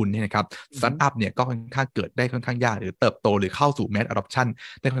รลงทุนเนี่ยนะครับสตาร์ทอัพเนี่ยก็ค่อนข้างเกิดได้ค่อนข้างยากหรือเติบโตหรือเข้าสู่ mass adoption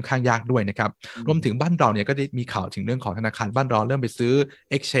ได้ค่อนข้างยากด้วยนะครับรวมถึงบ้านเราเนี่ยก็ได้มีข่าวถึงเรื่องของธนาคารบ้านเราเริ่มไปซื้อ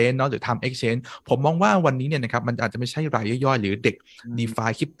exchange เนาะหรือทำ exchange ผมมองว่าวันนี้เนี่ยนะครับมันอาจจะไม่ใช่รายย่อยๆหรือเด็ก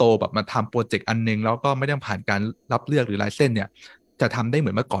DeFi คริปโตแบบมาทำโปรเจกต์อันนึงแล้วก็ไม่ได้ผ่านการรับเลือกหรือไลเซนส์เนี่ยจะทำได้เหมื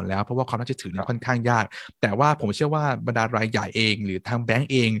อนเมื่อก่อนแล้วเพราะว่าความน่าเชื่อถือเนี่ยค่อนข้างยากแต่ว่าผมเชื่อว่าบรรดารายใหญ่เองหรือทางแบง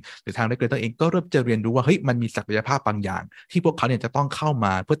ก์เองหรือทาง regulator เองก็เริ่มจะเรียนรู้ว่าเฮ้ยมันมีศักยภาพบางอย่างที่พวกเขาเนี่ยจะต้องเข้าม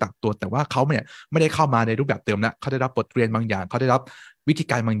าเพื่อตักตัวแต่ว่าเขาเนี่ยไม่ได้เข้ามาในรูปแบบเดิมนะเขาได้รับบทเรียนบางอย่างเขาได้รับวิธี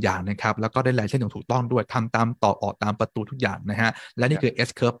การบางอย่างนะครับแล้วก็ได้ไลเซนส์อย่างถูกต้องด้วยทำตามต่อออกตามประตูทุกอย่างนะฮะและนี่คือ S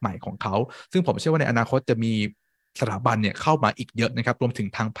curve ใหม่ของเขาซึ่งผมเชื่อว่าในอนาคตจะมีสถาบันเนี่ยเข้ามาอีกเยอะนะครับรวมถึง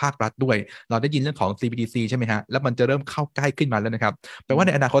ทางภาครัฐด้วยเราได้ยินเรื่องของ CBDC ใช่ไหมฮะแล้วมันจะเริ่มเข้าใกล้ขึ้นมาแล้วนะครับแปลว่าใน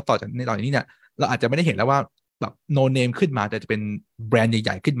อนาคตต่อจากนี้เนี่ยเราอาจจะไม่ได้เห็นแล้วว่าแบบโนเนมขึ้นมาแต่จะเป็นแบรนด์ให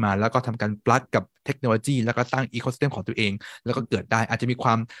ญ่ๆขึ้นมาแล้วก็ทำการปลักกับเทคโนโลยีแล้วก็สร้างอีโคซิสเต็มของตัวเองแล้วก็เกิดได้อาจจะมีคว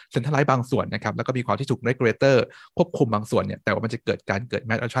ามเซ็นทรัลไลซ์บางส่วนนะครับแล้วก็มีความที่ถูก regulator ควบคุมบางส่วนเนี่ยแต่ว่ามันจะเกิด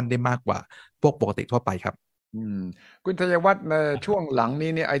mass adoption ได้มากกว่าพวกปกติทั่วไปครับคุณธัญวัฒน์ในช่วงหลัง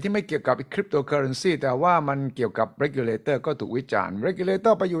นี้เนี่ยไอ้ที่ไม่เกี่ยวกับคริปโตเคอเรนซีแต่ว่ามันเกี่ยวกับ regulator ก็ถูกวิจารณ์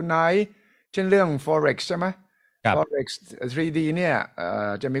regulator ไปอยู่ไหนเช่นเรื่อง forex ใช่ไหม forex 3D เนี่ย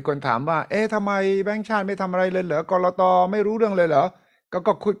จะมีคนถามว่าทำไมแบงก์ชาติไม่ทำอะไรเลยเหรอกลต.ไม่รู้เรื่องเลยเหรอ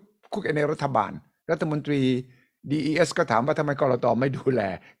ก็คุยในรัฐบาลรัฐมนตรี DES ก็ถามว่าทำไมกลต.ไม่ดูแล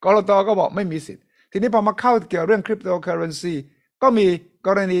กลต.ก็บอกไม่มีสิทธิ์ทีนี้พอมาเข้าเกี่ยวเรื่องคริปโตเคอเรนซีก็มีก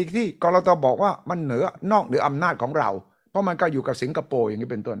รณีที่กลต.บอกว่ามันนอกเหนืออำนาจของเราเพราะมันก็อยู่กับสิงคโปร์อย่างนี้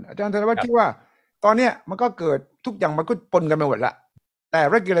เป็นต้นอาจารย์ธนวัฒน์คิดว่าตอนนี้มันก็เกิดทุกอย่างมันก็ปนกันไปหมดละแต่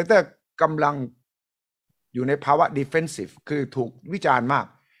regulator กำลังอยู่ในภาวะ defensive คือถูกวิจารณ์มาก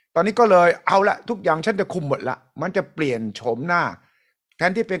ตอนนี้ก็เลยเอาละทุกอย่างฉันจะคุมหมดละมันจะเปลี่ยนโฉมหน้าแท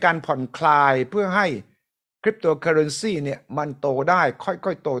นที่เป็นการผ่อนคลายเพื่อให้คริปโตเคอเรนซีเนี่ยมันโตได้ค่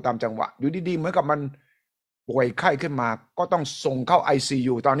อยๆโตตามจังหวะอยู่ดีๆเหมือนกับมันป่วยไข้ขึ้นมาก็ต้องส่งเข้า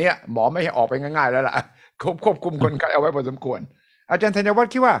ICU ตอนนี้หมอไม่ให้ออกไปง่ายๆแล้วล่ะควบคุมคนไข้เอาไว้พอสมควรอาจารย์ธัญวัฒ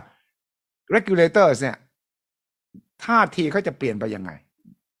น์คิดว่า regulators เนี่ยท่าทีเขาจะเปลี่ยนไปยังไง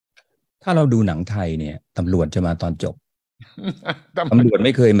ถ้าเราดูหนังไทยเนี่ยตำรวจจะมาตอนจบ ตำรวจไ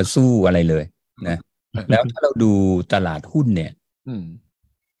ม่เคยมาสู้อะไรเลยนะแล้วถ้าเราดูตลาดหุ้นเนี่ย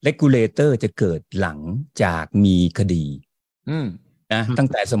regulator จะเกิดหลังจากมีคดีนะตั้ง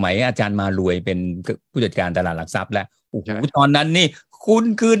แต่สมัยอาจารย์มารวยเป็นผู้จัดการตลาดหลักทรัพย์แล้วโอ้โหตอนนั้นนี่คุณ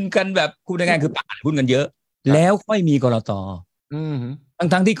ขึ้นกันแบบคุณง่ายๆคือป่าหุ้นกันเยอะแล้วค่อยมีกลต.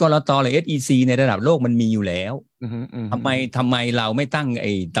ทั้งที่กลต.หรือ SEC ในระดับโลกมันมีอยู่แล้วทำไมเราไม่ตั้งไ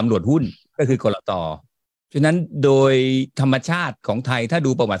อ้ตำรวจหุ้นก็คือกลต.ฉะนั้นโดยธรรมชาติของไทยถ้า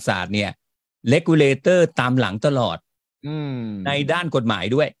ดูประวัติศาสตร์เนี่ย regulator ตามหลังตลอดในด้านกฎหมาย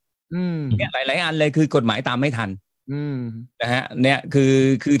ด้วยเนี่ยหลายๆอันเลยคือกฎหมายตามไม่ทันนะฮะเนี่ยคื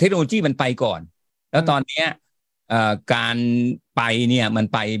อเทคโนโลยีมันไปก่อนแล้วตอนเนี้ยการไปเนี่ยมัน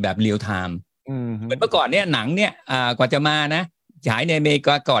ไปแบบเรียลไทม์เหมือนเมื่อก่อนเนี่ยหนังเนี่ยกว่าจะมานะฉายในอเมริก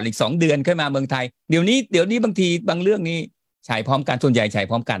าก่อนอีก2 เดือนขึ้นมาเมืองไทยเดี๋ยวนี้บางทีบางเรื่องนี้ฉายพร้อมกันส่วนใหญ่ฉาย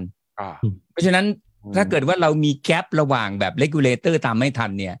พร้อมกันเพราะฉะนั้นถ้าเกิดว่าเรามีแกประหว่างแบบ regulator ตามไม่ทั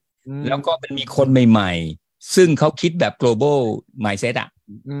นเนี่ยแล้วก็มันมีคนใหม่ๆซึ่งเขาคิดแบบ global mindset อ่ะ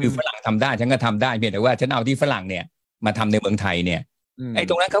คือฝรั่งทำได้ฉันก็ทำได้เพียงแต่ว่าฉันเอาที่ฝรั่งเนี่ยมาทำในเมืองไทยเนี่ยไอ้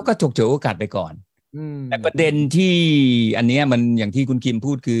ตรงนั้นเขาก็ฉกฉวยโอกาสไปก่อนแต่ประเด็นที่อันนี้มันอย่างที่คุณคิม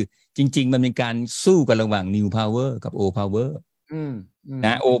พูดคือจริงๆมันเป็นการสู้กันระหว่าง new power กับ old power น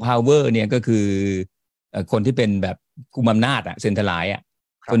ะ old power เนี่ยก็คือคนที่เป็นแบบกุมอำนาจอะเซ็นทรัลไลซ์อะ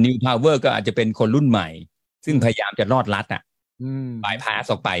ส่วน new power ก็อาจจะเป็นคนรุ่นใหม่ซึ่งพยายามจะรอดรัฐอะบายพาส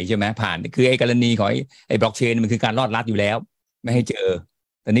ออกไปใช่ไหมผ่านคือไอ้กรณีของไอ้บล็อกเชนมันคือการรอดรัฐอยู่แล้วไม่ให้เจอ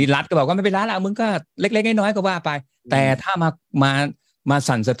แต่นี้รัฐก็บอกว่าไม่เป็นไรละมึงก็เล็กๆน้อยๆก็ว่าไปแต่ถ้ามา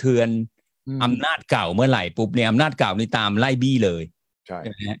สั่นสะเทือนอำนาจเก่าเมื่อไหร่ปุ๊บเนี่ยอำนาจเก่านี่ตามไล่บี้เลยใ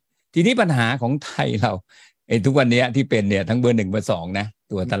ช่ไหมฮะทีนี้ปัญหาของไทยเราไอ้ทุกวันนี้ที่เป็นเนี่ยทั้งเบอร์ 1เบอร์ 2นะ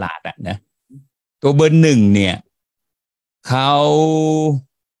ตัวตลาดอะนะตัวเบอร์ 1เนี่ยเขา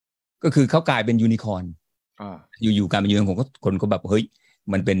ก็คือเขากลายเป็นยูนิคอร์นอยู่การเป็นยูนิคอร์นคนก็แบบเฮ้ย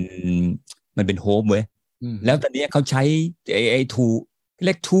มันเป็นโฮปเว้ยแล้วตอนนี้เขาใช้ไอ้ทูเ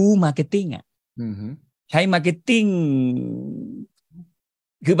รียกทูมาร์เก็ตติ้งอ่ะใช้มาร์เก็ตติ้ง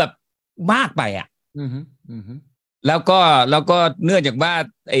คือแบบมากไปอ่ะแล้วก็เนื่องจากว่า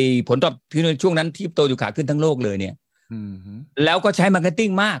ไอ้ผลตอบที่ช่วงนั้นที่โตอยู่ขาขึ้นทั้งโลกเลยเนี่ยแล้วก็ใช้มาร์เก็ตติ้ง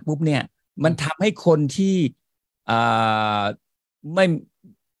มากปุ๊บเนี่ยมันทำให้คนที่ไม่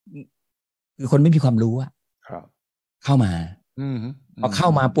คือคนไม่มีความรู้อะเข้ามาพอเข้า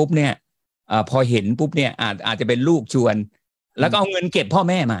มาปุ๊บเนี่ยพอเห็นปุ๊บเนี่ยอาจจะเป็นลูกชวนแล้วก็เอาเงินเก็บพ่อ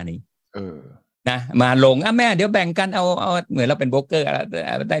แม่มานี่นะมาลงแม่เดี๋ยวแบ่งกันเอาเหมือนเราเป็นโบรกเกอร์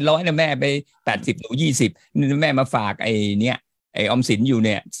ได้100นะแม่ไป80หนู20แม่มาฝากไอ้เนี่ยไอ้ออมสินอยู่เ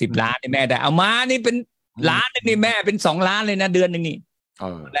นี่ย10 ล้านแม่ได้เอามานี่เป็นล้านนึงนี่แม่เป็น2 ล้านเลยนะเดือนนึงนี่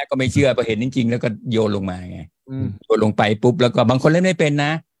แรกก็ไม่เชื่อพอเห็นจริงๆแล้วก็โยนลงมาไงโยนลงไปปุ๊บแล้วก็บางคนเล่นไม่เป็นน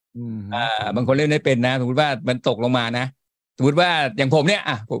ะบางคนเล่นไม่เป็นนะสมมติว่ามันตกลงมานะสมมติว่าอย่างผมเนี่ย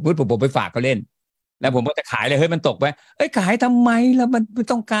ผมไปฝากเขาเล่นแล้วผมก็จะขายเลยเฮ้ยมันตกไปขายทำไมแล้วมัน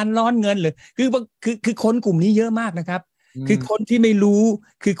ต้องการร้อนเงินเลยคือคนกลุ่มนี้เยอะมากนะครับคือคนที่ไม่รู้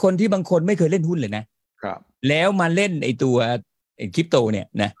คือคนที่บางคนไม่เคยเล่นหุ้นเลยนะครับแล้วมาเล่นไอ้ตัวคริปโตเนี่ย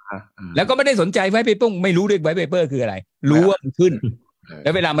นะแล้วก็ไม่ได้สนใจไว้ไปปุ้งไม่รู้ด้วยไว้เปเปอร์คืออะไรรู้ว่ามันขึ้นแล้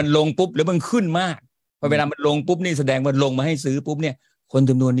วเวลามันลงปุ๊บแล้วมันขึ้นมากพอเวลามันลงปุ๊บนี่แสดงว่าลงมาให้ซื้อปุ๊บเนี่ยคน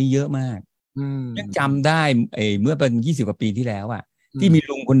จำนวนนี้เยอะมากยังจำได้เมื่อเป็น20 กว่าปีที่แล้วอ่ะที่มี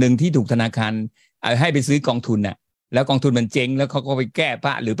ลุงคนหนึ่งที่ถูกธนาคารให้ไปซื้อกองทุนน่ะแล้วกองทุนมันเจ๊งแล้วเขาก็ไปแก้พ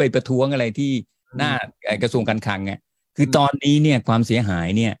ระหรือไปประท้วงอะไรที่หน้ากระทรวงการคลังไงคือตอนนี้เนี่ยความเสียหาย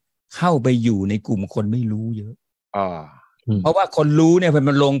เนี่ยเข้าไปอยู่ในกลุ่มคนไม่รู้เยอะเพราะว่าคนรู้เนี่ยพอ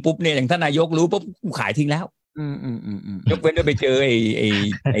มันลงปุ๊บเนี่ยอย่างท่านนายกรู้ปุ๊บขายทิ้งแล้วยกเว้นว่าไปเจอ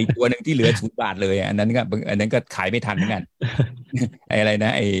ไอ้ตัวหนึ่งที่เหลือ0 บาทเลยอันนั้นก็ขายไม่ทันเหมือนกันอะไรน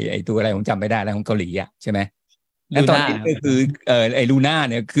ะไอ้ตัวอะไรผมจำไม่ได้แล้วของเกาหลีอ่ะใช่ไหมแล้วตอนนี้ก็คือไอ้ลูน่า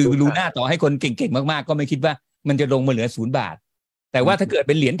เนี่ยคือลูน่าต่อให้คนเก่งๆมากๆก็ไม่คิดว่ามันจะลงมาเหลือ0 บาทแต่ว่าถ้าเกิดเ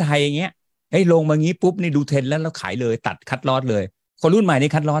ป็นเหรียญไทยอย่างเงี้ยลงมางี้ปุ๊บนี่ดูเทรนด์แล้วขายเลยตัดคัดลอสเลยคนรุ่นใหม่นี่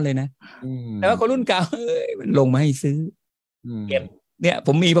คัดลอสเลยนะแต่ว่าคนรุ่นเก่ามันลงมาให้ซื้อเก็บเนี่ยผ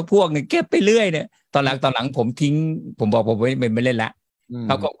มมีพวกเนี่ยเก็บไปเรื่อยเนี่ยตอนหลังผมทิ้งผมบอกผมไม่เล่นละเ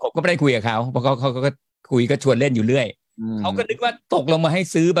ขาก็ผมก็ไม่ได้คุยกับเขาเพราะเขาก็คุยก็ชวนเล่นอยู่เรื่อยเขาก็นึกว่าตกลงมาให้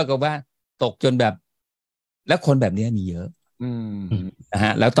ซื้อปรากฏว่าตกจนแบบแล้วคนแบบนี้มีเยอะนะฮ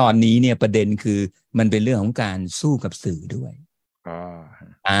ะแล้วตอนนี้เนี่ยประเด็นคือมันเป็นเรื่องของการสู้กับสื่อด้วย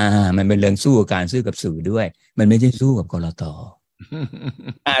มันเป็นเรื่องสู้กับการสู้กับสื่อด้วยมันไม่ใช่สู้กับกลต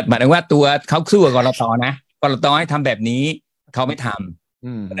หมายถึงว่าตัวเขาสู้กับกลตนะกลตให้ทำแบบนี้เขาไม่ท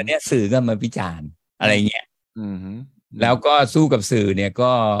ำแต่เนี้ยสื่อก็มาวิจารณ์อะไรเงี้ย แล้วก็สู้กับสื่อเนี่ย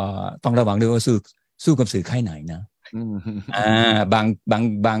ก็ต้องระวังด้วยว่าสู้กับสื่อค่ายไหนนะ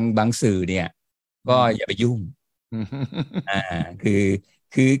บางสื่อเนี่ยก็อย่าไปยุ่ง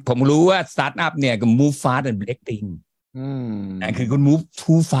คือผมรู้ว่าสตาร์ทอัพเนี่ยก็ move fast and break things คือคุณ move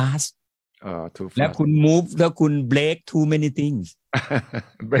too fast too fast แล้วคุณ move แล้วคุณ break too many things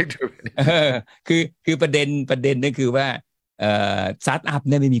break too many คือประเด็นนั่นคือว่าสตาร์ทอัพเ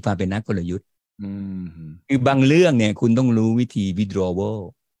นี่ยไม่มีความเป็นนักกลยุทธ์คือบางเรื่องเนี่ยคุณต้องรู้วิธี withdrawal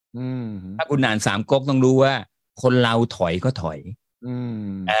ถ้าคุณอ่าน3ก๊กต้องรู้ว่าคนเราถอยก็ถอย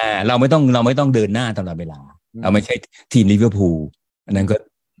เราไม่ต้องเดินหน้าตลอดเวลาเราไม่ใช่ทีมลิเวอร์พูลอันนั้นก็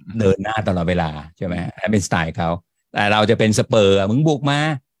เดินหน้าตลอดเวลาใช่ไหมนั่นเป็นสไตล์เขาแต่เราจะเป็นสเปอร์มึงบุกมา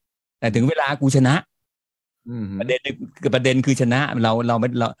แต่ถึงเวลากูชนะประเด็นคือชนะเรา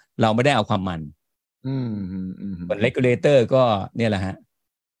ไม่ได้เอาความมันส่วนเลกูเลเตอร์ก็เนี่ยแหละฮะ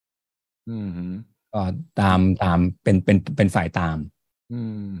ก็ตามเป็นฝ่ายตาม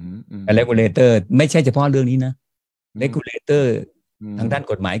แต่เลกูเลเตอร์ไม่ใช่เฉพาะเรื่องนี้นะเลกูเลเตอร์ทางด้าน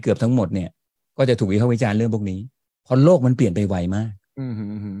กฎหมายเกือบทั้งหมดเนี่ยก็จะถูกวิพากษ์วิจารณ์เรื่องพวกนี้เพราะโลกมันเปลี่ยนไปไวมาก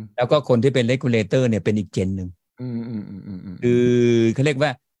แล้วก็คนที่เป็นเลกูเลเตอร์เนี่ยเป็นอีกเจนหนึ่งคือเขาเรียกว่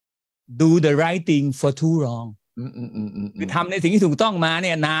า do the right thing for too long คือทำในสิ่งที่ถูกต้องมาเ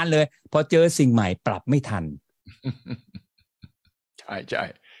นี่ยนานเลยพอเจอสิ่งใหม่ปรับไม่ทันใช่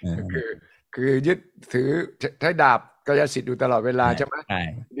คือยึดถือใช้ดาบกายสิทธิ์อยู่ตลอดเวลาใช่ไหมใช่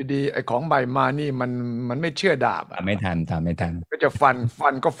ดีๆไอ้ของใบมานี่มันไม่เชื่อดาบทำไม่ทันก็จะฟั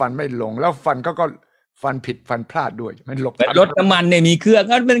นก็ฟันไม่ลงแล้วฟันก็ฟันผิดฟันพลาดด้วยมันหลบรถน้ำมันเนี่ยมีเครื่อง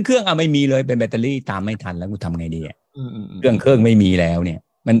ก็เป็นเครื่องไม่มีเลยเป็นแบตเตอรี่ตามไม่ทันแล้วกูทำไงดีเครื่องไม่มีแล้วเนี่ย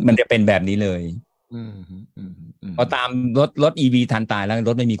มันจะเป็นแบบนี้เลยพอตามรถ EV ทันตายแล้ว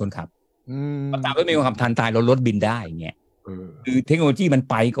รถไม่มีคนขับพอตามรถไม่มีคนขับทันตายรถบินได้เงี้ยคือเทคโนโลยีมัน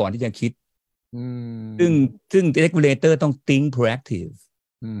ไปก่อนที่จะคิดซึ่ง regulator ต้อง think proactive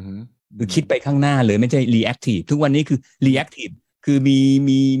คือคิดไปข้างหน้าเลยไม่ใช่ reactive ทุกวันนี้คือ reactive คือ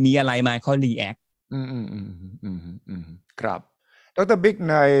มีอะไรมาเขา react ครับดร.บิ๊ก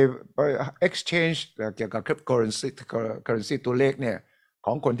ใน exchange เกี่ยวกับ cryptocurrency ตัวเลขเนี่ยข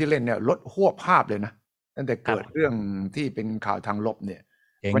องคนที่เล่นเนี่ยลดหวบภาพเลยนะตั้งแต่เกิดเรื่องที่เป็นข่าวทางลบเนี่ย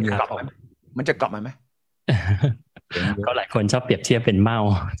มันจะกลับมาไหมก็หลายคนชอบเปรียบเทียบเป็นเมา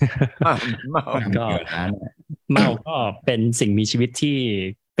ก็เมาก็เป็นสิ่งมีชีวิตที่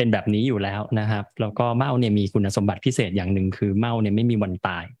เป็นแบบนี้อยู่แล้วนะครับแล้วก็เมาเนี่ยมีคุณสมบัติพิเศษอย่างหนึ่งคือเมาเนี่ยไม่มีวันต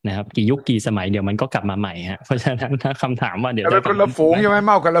ายนะครับกี่ยุคกี่สมัยเดี๋ยวมันก็กลับมาใหม่ฮะเพราะฉะนั้นถ้าคำถามว่าเดี๋ยวจะคนละฝูงใช่ไหมเ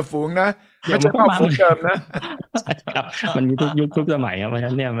มากันละฝูงนะไม่ใช่เมาฝูงเดิมนะครับมันมีทุกยุคทุกสมัยครับเพราะฉะ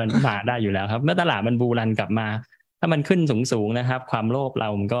นั้นเนี่ยมันมาได้อยู่แล้วครับเมื่อตลาดมันบูรันกลับมาถ้ามันขึ้นสูงนะครับความโลภเรา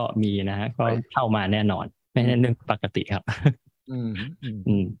มันก็มีนะฮะก็เข้ามาแน่นอนไม่ใช่เรื่องปกติครับ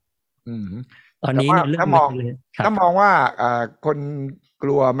ตอนนี้ถ้ามองว่าคนก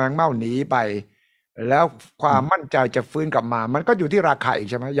ลัวแมงเม่าหนีไปแล้วความมั่นใจจะฟื้นกลับมามันก็อยู่ที่ราคาอีก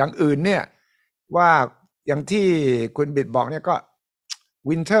ใช่ไหมอย่างอื่นเนี่ยว่าอย่างที่คุณบิดบอกเนี่ยก็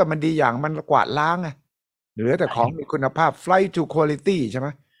วินเทอร์มันดีอย่างมันกวาดล้างไงเหลือแต่ของมีคุณภาพ flight to quality ใช่ไหม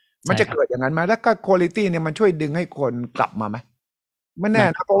มันจะเกิดอย่างนั้นไหมแล้วก็ quality เนี่ยมันช่วยดึงให้คนกลับมาไหมไม่แน่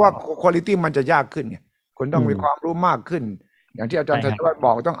นะเพราะว่า quality มันจะยากขึ้นไงคนต้องมีความรู้มากขึ้นอย่างที่อาจารย์ธัญวัฒน์บ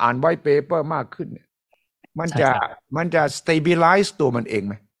อกต้องอ่านไวท์เปเปอร์มากขึ้นเนี่ยมันจะ stabilize ตัวมันเองไ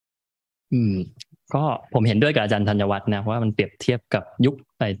หมก็ผมเห็นด้วยกับอาจารย์ธัญวัฒน์นะว่ามันเปรียบเทียบกับยุค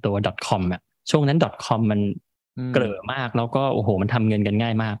ไอตัว .com อ่ะช่วงนั้น .com มันเกลือมากแล้วก็โอ้โหมันทำเงินกันง่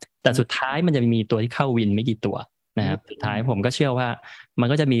ายมากแต่สุดท้ายมันจะมีตัวที่เข้าวินไม่กี่ตัวนะครับสุดท้ายผมก็เชื่อว่ามัน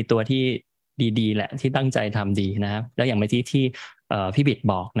ก็จะมีตัวที่ดีๆแหละที่ตั้งใจทำดีนะครับแล้วอย่างเมื่อกี้ที่พี่บิด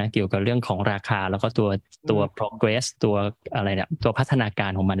บอกนะเกี่ยวกับเรื่องของราคาแล้วก็ตัว progress ตัวอะไรเนี่ยตัวพัฒนากา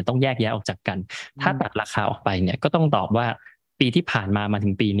รของมันต้องแยกแยะออกจากกันถ้าตัดราคาออกไปเนี่ยก็ต้องตอบว่าปีที่ผ่านมาถึ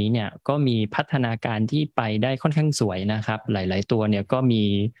งปีนี้เนี่ยก็มีพัฒนาการที่ไปได้ค่อนข้างสวยนะครับหลายๆตัวเนี่ยก็มี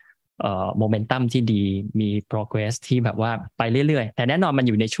โมเมนตัมที่ดีมี progress ที่แบบว่าไปเรื่อยๆแต่แน่นอนมันอ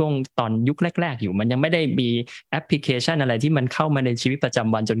ยู่ในช่วงตอนยุคแรกๆอยู่มันยังไม่ได้มีแอปพลิเคชันอะไรที่มันเข้ามาในชีวิตประจ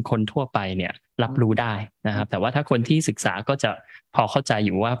ำวันจนคนทั่วไปเนี่ยรับรู้ได้นะครับแต่ว่าถ้าคนที่ศึกษาก็จะพอเข้าใจอ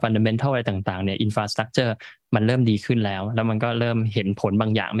ยู่ว่า fundamental อะไรต่างๆเนี่ย infrastructure มันเริ่มดีขึ้นแล้วมันก็เริ่มเห็นผลบา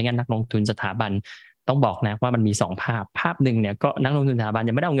งอย่างไม่งั้นนักลงทุนสถาบันต้องบอกนะว่ามันมี2ภาพหนึ่งเนี่ยก็นักลงทุนสถาบัน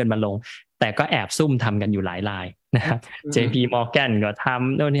ยังไม่ได้เอาเงินมาลงแต่ก็แอบซุ่มทำกันอยู่หลายรายนะครับ JP Morgan ก็ท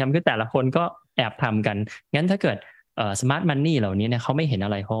ำโน่นนี่ทำคือแต่ละคนก็แอบทำกันงั้นถ้าเกิดsmart money เหล่านี้เนี่ยเขาไม่เห็นอ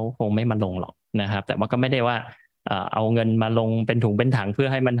ะไรเขาคงไม่มาลงหรอกนะครับแต่ว่าก็ไม่ได้ว่าเอาเงินมาลงเป็นถุงเป็นถังเพื่อ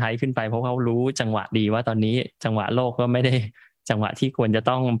ให้มันไฮขึ้นไปเพราะเขารู้จังหวะดีว่าตอนนี้จังหวะโลกก็ไม่ได้จังหวะที่ควรจะ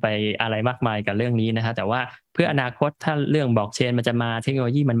ต้องไปอะไรมากมายกับเรื่องนี้นะฮะแต่ว่าเพื่ออนาคตถ้าเรื่องบล็อกเชนมันจะมาเทคโนโล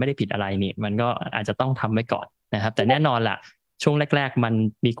ยีมันไม่ได้ผิดอะไรนี่มันก็อาจจะต้องทำไว้ก่อน นะครับแต่แน่นอนล่ะช่วงแรกๆมัน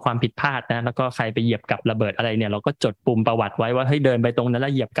มีความผิดพลาดนะแล้วก็ใครไปเหยียบกับระเบิดอะไรเนี่ยเราก็จดปุ่มประวัติไว้ว่าเฮ้ยเดินไปตรงนั้นแล้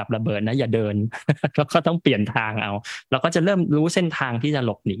วเหยียบกับระเบิดนะอย่าเดิน แล้วก็ต้องเปลี่ยนทางเอาเราก็จะเริ่มรู้เส้นทางที่จะห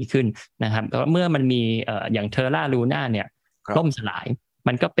ลบหนีขึ้นนะครับแต่ว่าเมื่อมันมีอย่างเทอร่าลูน่าเนี่ยล่มสลาย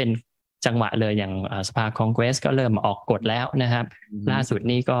มันก็เป็นจังหวะเลยอย่างสภาคองเกรสก็เริ่มออกกฎแล้วนะครับล่าสุด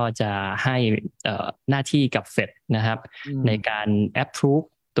นี้ก็จะให้หน้าที่กับเฟดนะครับในการ approve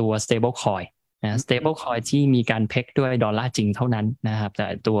ตัว stable coin นะ stable coin ที่มีการเพกด้วยดอลลาร์จริงเท่านั้นนะครับแต่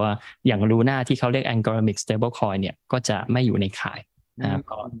ตัวอย่างลูน่าที่เขาเรียก algorithmic stable coin เนี่ยก็จะไม่อยู่ในข่ายนะครับ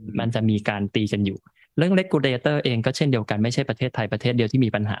ก็มันจะมีการตีกันอยู่เรื่อง regulator เองก็เช่นเดียวกันไม่ใช่ประเทศไทยประเทศเดียวที่มี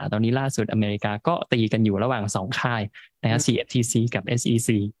ปัญหาตอนนี้ล่าสุดอเมริกาก็ตีกันอยู่ระหว่าง2ค่ายนะครับ CFTC กับ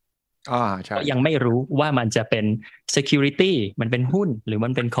SEC ก็ยังไม่รู้ว่ามันจะเป็น security มันเป็นหุ้นหรือมั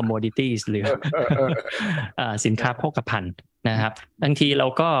นเป็น commodities หรือ สินค้าโภคภัณฑ์นะครับบางทีเรา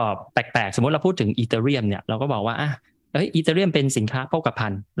ก็แปลกๆสมมติเราพูดถึงอีเธอเรียมเนี่ยเราก็บอกว่าอีเธอเรียมเป็นสินค้าโภคภั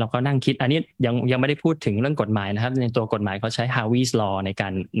ณฑ์เราก็นั่งคิดอันนี้ยังไม่ได้พูดถึงเรื่องกฎหมายนะครับในตัวกฎหมายเขาใช้ Harvey's law ใน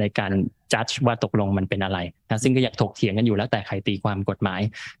การ judge ว่าตกลงมันเป็นอะไรนะซึ่งก็ยังถกเถียงกันอยู่แล้วแต่ใครตีความกฎหมาย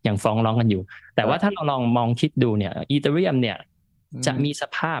ยังฟ้องร้องกันอยู่แต่ว่าถ้าเราลองมองคิดดูเนี่ยอีเธอเรียมเนี่ยจะมีส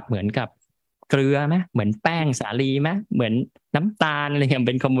ภาพเหมือนกับเกลือไหมเหมือนแป้งสาลีไหมเหมือนน้ำตาลอะไรอย่างเ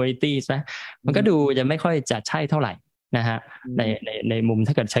ป็น commodities ไหมมันก็ดูจะไม่ค่อยจะใช่เท่าไหร่นะฮะในมุม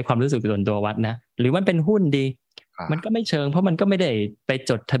ถ้าเกิดใช้ความรู้สึกส่วนตัววัดนะหรือมันเป็นหุ้นดีมันก็ไม่เชิงเพราะมันก็ไม่ได้ไป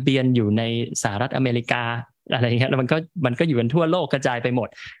จดทะเบียนอยู่ในสหรัฐอเมริกาอะไรอย่างเงี้ยแล้วมันก็อยู่กันทั่วโลกกระจายไปหมด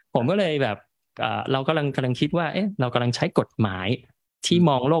ผมก็เลยแบบเรากำลังคิดว่าเรากำลังใช้กฎหมายที่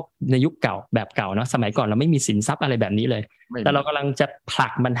มองโลกในยุคเก่าแบบเก่าเนาะสมัยก่อนเราไม่มีสินทรัพย์อะไรแบบนี้เลยแต่เรากำลังจะผลั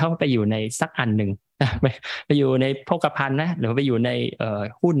กมันเข้าไปอยู่ในสักอันหนึ่งไปอยู่ในโภคภัณฑ์นะหรือไปอยู่ใน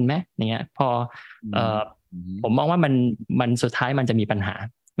หุ้นไหมอย่างเงี้ยพอผมมองว่ามันสุดท้ายมันจะมีปัญหา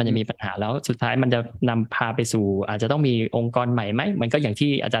แล้วสุดท้ายมันจะนำพาไปสู่อาจจะต้องมีองค์กรใหม่ไหมมันก็อย่างที่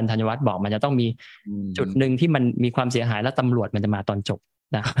อาจารย์ธัญวัฒน์บอกมันจะต้องมีจุดหนึ่งที่มันมีความเสียหายแล้วตำรวจมันจะมาตอนจบ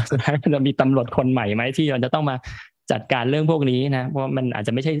นะสุดท้ายมันจะมีตำรวจคนใหม่ไหมที่มันจะต้องมาจัดการเรื่องพวกนี้นะเพราะมันอาจจ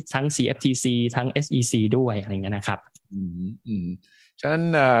ะไม่ใช่ทั้ง CFTC ทั้ง SEC ด้วยอะไรอย่างเงี้ยนะครับฉะนั้น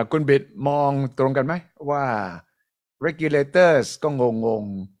คุณบิดมองตรงกันไหมว่า regulators ก็งง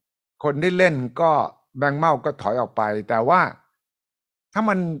คนที่เล่นก็แบงค์เมาก็ถอยออกไปแต่ว่าถ้า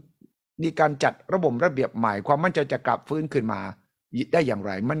มันมีการจัดระบบระเบียบใหม่ความมั่นใจจะกลับฟื้นขึ้นมาได้อย่างไ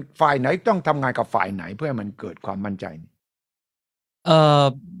รมันฝ่ายไหนต้องทำงานกับฝ่ายไหนเพื่อให้มันเกิดความมั่นใจ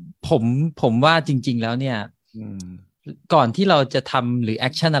ผมว่าจริงๆแล้วเนี่ยก่อนที่เราจะทำหรือแอ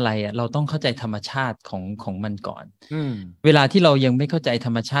คชั่นอะไรเราต้องเข้าใจธรรมชาติของมันก่อนเวลาที่เรายังไม่เข้าใจธ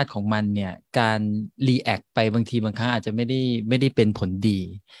รรมชาติของมันเนี่ยการรีแอคไปบางทีบางครั้งอาจจะไม่ได้เป็นผลดี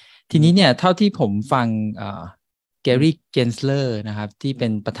ทีนี้เนี่ยเท่าที่ผมฟังแกรี่เจนสเลอร์นะครับที่เป็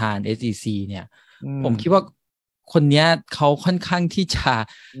นประธาน SEC เนี่ยผมคิดว่าคนนี้เขาค่อนข้างที่จะ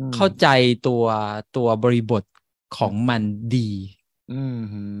เข้าใจตัวบริบทของมันดี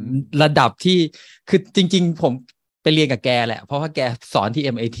ระดับที่คือจริงๆผมไปเรียนกับแกแหละเพราะว่าแกสอนที่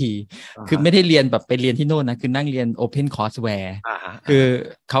MIT คือไม่ได้เรียนแบบไปเรียนที่โน่นนะคือนั่งเรียน Open Courseware คือ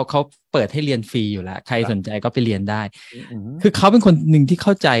เขาเปิดให้เรียนฟรีอยู่แล้วใครสนใจก็ไปเรียนได้คือเขาเป็นคนหนึ่งที่เ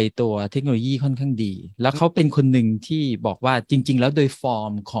ข้าใจตัวเทคโนโลยีค่อนข้างดีแล้วเขาเป็นคนหนึ่งที่บอกว่าจริงๆแล้วโดยฟอร์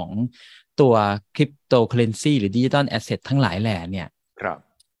มของตัวคริปโตเคอเรนซีหรือดิจิตอลแอสเซททั้งหลายแหล่เนี่ย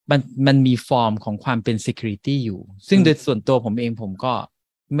มันมีฟอร์มของความเป็น security อยู่ซึ่งโดยส่วนตัวผมเองผมก็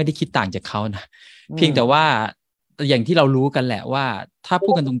ไม่ได้คิดต่างจากเขานะเพียงแต่ว่าอย่างที่เรารู้กันแหละว่าถ้าพู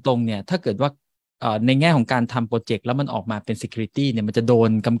ดกันตรงๆเนี่ยถ้าเกิดว่าในแง่ของการทำโปรเจกต์แล้วมันออกมาเป็น security เนี่ยมันจะโดน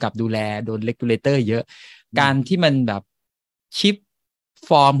กำกับดูแลโดน regulator เยอะการที่มันแบบชิป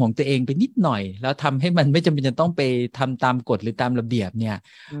ฟอร์มของตัวเองไปนิดหน่อยแล้วทำให้มันไม่จำเป็นจะต้องไปทำตามกฎหรือตามระเบียบเนี่ย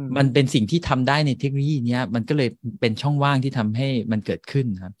มันเป็นสิ่งที่ทำได้ในเทคโนโลยีเนี้ยมันก็เลยเป็นช่องว่างที่ทำให้มันเกิดขึ้น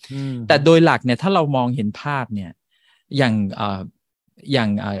ครับแต่โดยหลักเนี่ยถ้าเรามองเห็นภาพเนี่ยอย่าง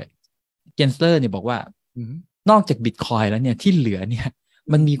เจนสเลอร์เนี่ยบอกว่านอกจาก Bitcoin แล้วเนี่ยที่เหลือเนี่ย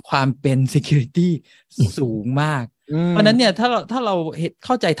มันมีความเป็น security สูงมากเพราะนั้นเนี่ยถ้าเราเ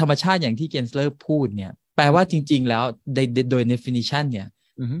ข้าใจธรรมชาติอย่างที่เจนสเลอร์พูดเนี่ยแปลว่าจริงๆแล้วโดย definition เนี่ย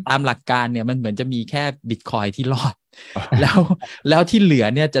ตามหลักการเนี่ยมันเหมือนจะมีแค่ Bitcoin ที่รอด แล้วที่เหลือ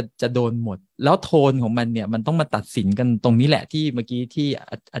เนี่ยจะโดนหมดแล้วโทนของมันเนี่ยมันต้องมาตัดสินกันตรงนี้แหละที่เมื่อกี้ที่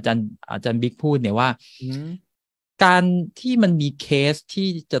อาจารย์บิ๊กพูดเนี่ยว่าการที่มันมีเคสที่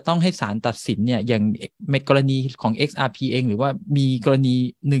จะต้องให้ศาลตัดสินเนี่ยอย่างในกรณีของ XRP เองหรือว่ามีกรณี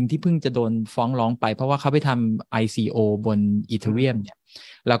หนึ่งที่เพิ่งจะโดนฟ้องร้องไปเพราะว่าเขาไปทำ ICO บน Ethereum เนี่ย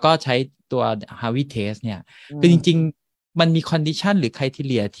แล้วก็ใช้ตัว Harvey Test เนี่ยคือจริงๆมันมี condition หรือ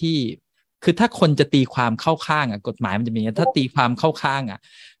criteria ที่คือถ้าคนจะตีความเข้าข้างกฎหมายมันจะมีถ้าตีความเข้าข้าง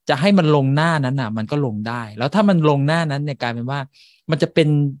จะให้มันลงหน้านั้นน่ะมันก็ลงได้ แล้วถ้ามันลงหน้านั้นเนี่ยกลายเป็นว่ามันจะเป็น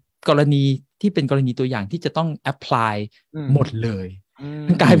กรณีที่เป็นกรณีตัวอย่างที่จะต้อง apply หมดเลย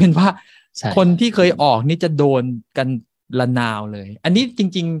กลายเป็นว่าคนที่เคยออกนี่จะโดนกันละนาวเลยอันนี้จ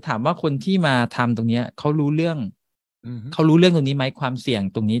ริงๆถามว่าคนที่มาทำตรงนี้เขารู้เรื่องตรงนี้ไหมความเสี่ยง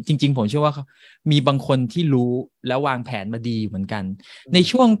ตรงนี้จริงๆผมเชื่อว่ามีบางคนที่รู้แล้ววางแผนมาดีเหมือนกันใน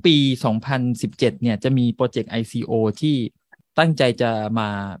ช่วงปี 2017 เนี่ยจะมีโปรเจกต์ ICO ที่ตั้งใจจะมา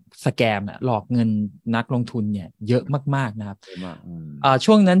สแกมหลอกเงินนักลงทุนเนี่ยเยอะมากๆนะครับ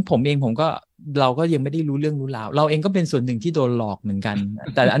ช่วงนั้นผมก็เราก็ยังไม่ได้รู้เรื่องรู้ราวเราเองก็เป็นส่วนหนึ่งที่โดนหลอกเหมือนกัน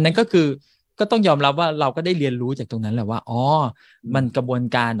แต่อันนั้นก็คือก็ต้องยอมรับว่าเราก็ได้เรียนรู้จากตรงนั้นแหละว่าอ๋อมันกระบวน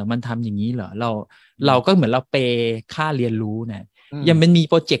การเหรอมันทำอย่างนี้เหรอเราก็เหมือนเราเปค่าเรียนรู้นะยังมันมี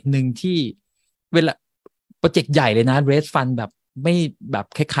โปรเจกต์หนึ่งที่เวลาโปรเจกต์ใหญ่เลยนะ raise fund แบบไม่แบบ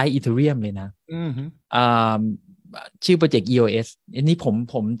คล้ายๆ Ethereum เลยนะชื่อโปรเจกต์ EOS อันนี้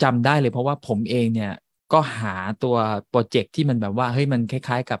ผมจำได้เลยเพราะว่าผมเองเนี่ยก็หาตัวโปรเจกต์ที่มันแบบว่าเฮ้ยมันค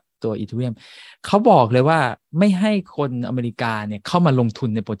ล้ายๆกับตัว Ethereum เขาบอกเลยว่าไม่ให้คนอเมริกาเนี่ยเข้ามาลงทุน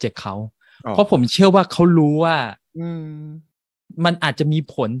ในโปรเจกต์เขาเพราะผมเชื่อว่าเขารู้ว่ามันอาจจะมี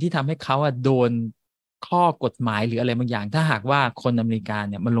ผลที่ทำให้เขาโดนข้อกฎหมายหรืออะไรบางอย่างถ้าหากว่าคนอเมริกา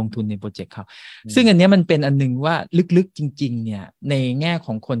เนี่ยมันลงทุนในโปรเจกต์เขาซึ่งอันนี้มันเป็นอันนึงว่าลึกๆจริงๆเนี่ยในแง่ข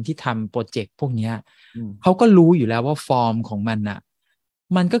องคนที่ทำโปรเจกต์พวกนี้เขาก็รู้อยู่แล้วว่าฟอร์มของมัน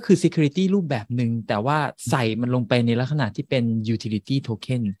มันก็คือ security รูปแบบหนึ่งแต่ว่าใส่มันลงไปในลักษณะที่เป็น utility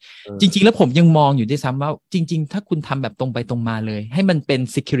token จริงๆแล้วผมยังมองอยู่ด้วยซ้ำว่าจริงๆถ้าคุณทำแบบตรงไปตรงมาเลยให้มันเป็น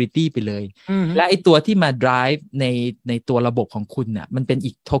security ไปเลยและไอตัวที่มา drive ในตัวระบบของคุณน่ะมันเป็น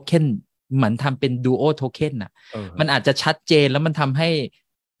อีก token เหมือนทำเป็น duo token น่ะมันอาจจะชัดเจนแล้วมันทำให้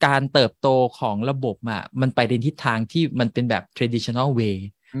การเติบโตของระบบมันไปในทิศทางที่มันเป็นแบบ traditional way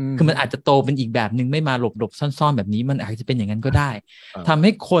คือมันอาจจะโตเป็นอีกแบบหนึ่งไม่มาหลบซ่อนๆแบบนี้มันอาจจะเป็นอย่างนั้นก็ได้ทำใ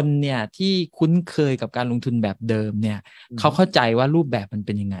ห้คนเนี่ยที่คุ้นเคยกับการลงทุนแบบเดิมเนี่ยเขาเข้าใจว่ารูปแบบมันเ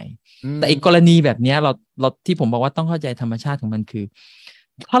ป็นยังไงแต่อีกกรณีแบบนี้เราที่ผมบอกว่าต้องเข้าใจธรรมชาติของมันคือ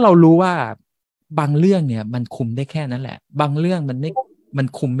ถ้าเรารู้ว่าบางเรื่องเนี่ยมันคุมได้แค่นั้นแหละบางเรื่องมัน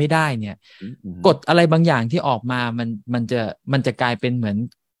คุมไม่ได้เนี่ยกฎอะไรบางอย่างที่ออกมามันจะกลายเป็นเห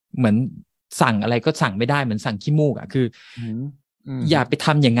มือนสั่งอะไรก็สั่งไม่ได้เหมือนสั่งขี้มูกคืออย่าไปท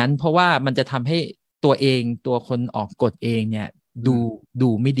ำอย่างนั้นเพราะว่ามันจะทำให้ตัวคนออกกฎเองเนี่ยดู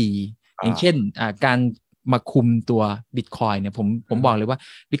ไม่ดีอย่างเช่นการมาคุมตัว Bitcoin เนี่ยผมบอกเลยว่า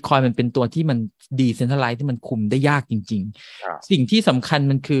Bitcoin มันเป็นตัวที่มันdecentralizedที่มันคุมได้ยากจริงๆสิ่งที่สำคัญ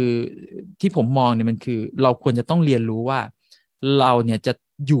มันคือที่ผมมองเนี่ยมันคือเราควรจะต้องเรียนรู้ว่าเราเนี่ยจะ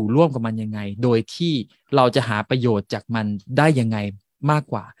อยู่ร่วมกับมันยังไงโดยที่เราจะหาประโยชน์จากมันได้ยังไงมาก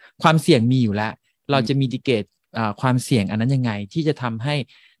กว่าความเสี่ยงมีอยู่แล้วเราจะมีมิติเกตความเสี่ยงอันนั้นยังไงที่จะทำให้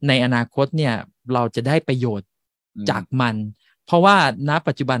ในอนาคตเนี่ยเราจะได้ประโยชน์จากมันเพราะว่าณ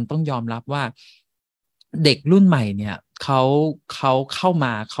ปัจจุบันต้องยอมรับว่าเด็กรุ่นใหม่เนี่ยเขาเข้าม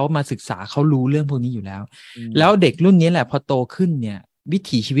าเขามาศึกษาเขารู้เรื่องพวกนี้อยู่แล้วแล้วเด็กรุ่นนี้แหละพอโตขึ้นเนี่ยวิ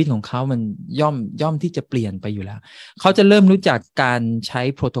ถีชีวิตของเขามันย่อมที่จะเปลี่ยนไปอยู่แล้วเขาจะเริ่มรู้จักการใช้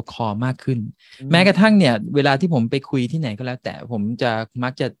โปรโตคอลมากขึ้นแม้กระทั่งเนี่ยเวลาที่ผมไปคุยที่ไหนก็แล้วแต่ผมจะมั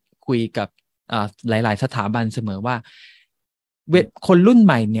กจะคุยกับหลายๆสถาบันเสมอว่าคนรุ่นใ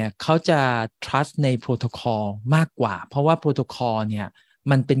หม่เนี่ยเขาจะ trust ในโปรโตคอลมากกว่าเพราะว่าโปรโตคอลเนี่ย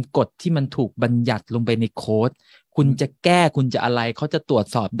มันเป็นกฎที่มันถูกบัญญัติลงไปในโค้ดคุณจะแก้คุณจะอะไรเขาจะตรวจ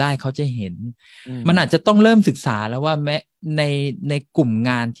สอบได้เขาจะเห็นมันอาจจะต้องเริ่มศึกษาแล้วว่าแม้ในกลุ่ม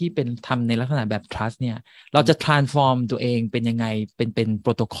งานที่เป็นทำในลักษณะแบบ trust เนี่ยเราจะ transform ตัวเองเป็นยังไงเป็นโป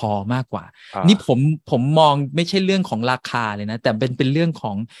รโตคอลมากกว่านี่ผมมองไม่ใช่เรื่องของราคาเลยนะแต่เป็นเรื่องข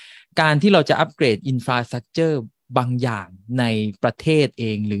องการที่เราจะอัปเกรด infrastructure บางอย่างในประเทศเอ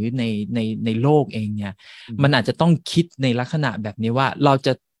งหรือในโลกเองเนี่ยมันอาจจะต้องคิดในลักษณะแบบนี้ว่าเราจ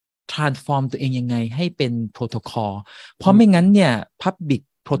ะ transform ตัวเองยังไงให้เป็นโปรโตคอลเพราะไม่งั้นเนี่ย public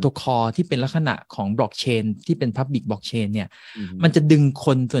โปรโตคอลที่เป็นลักษณะของบล็อกเชนที่เป็น public blockchain เนี่ยมันจะดึงค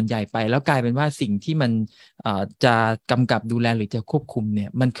นส่วนใหญ่ไปแล้วกลายเป็นว่าสิ่งที่มันจะกำกับดูแลหรือจะควบคุมเนี่ย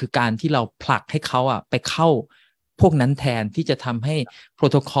มันคือการที่เราผลักให้เขาไปเข้าพวกนั้นแทนที่จะทำให้โปร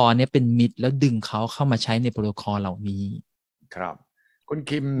โตคอลเนี่ยเป็นมิตรแล้วดึงเขาเข้ามาใช้ในโปรโตคอลเหล่านี้ครับคุณ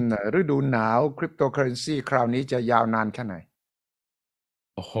คิมฤดูหนาวคริปโตเคอเรนซีคราวนี้จะยาวนานแค่ไหน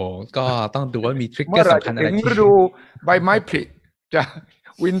โอ้โหก็ต้องดูว่ามีทริกเกอร์สำคัญอะไรที่ฤดูใบไม้ผลิจะ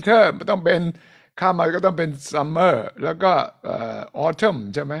วินเทอร์ต้องเป็นข้ามมาก็ต้องเป็นซัมเมอร์แล้วก็ออทัม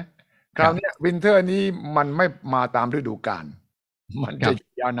ใช่ไหมคราวนี้วินเทอร์นี้มันไม่มาตามฤดูกาลมันจะ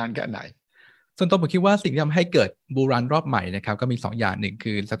ยาวนานแค่ไหน ส่วนตัวผมคิดว่าสิ่งที่ทำให้เกิดบูรันรอบใหม่นะครับก็มี2อย่างหนึ่ง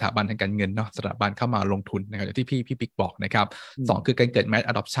คือสถาบันทางการเงินเนาะสถาบันเข้ามาลงทุนนะครับอย่างที่พี่ปิ๊กบอกนะครับ2คือการเกิด mass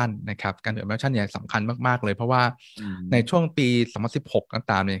adoption นะครับการเกิด mass adoption เนี่ยสำคัญมากๆเลยเพราะว่าในช่วงปี2016ก็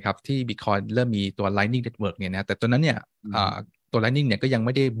ตามเนี่ยครับที่ Bitcoin เริ่มมีตัว Lightning Network เนี่ยนะแต่ตัวนั้นเนี่ยตัว Lightning เนี่ยก็ยังไ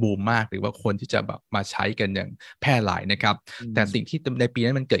ม่ได้บูมมากหรือว่าคนที่จะแบบมาใช้กันอย่างแพร่หลายนะครับแต่สิ่งที่ในปี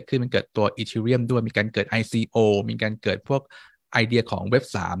นั้นมันเกิดขึ้นมันเกิดตัว Ethereum ด้วยมีการเกิด ICO มีการเกิดพวกไอเดียของเว็บ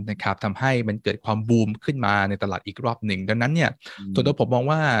3นะครับทำให้มันเกิดความบูมขึ้นมาในตลาดอีกรอบหนึ่งดังนั้นเนี่ยส่วนตัวผมมอง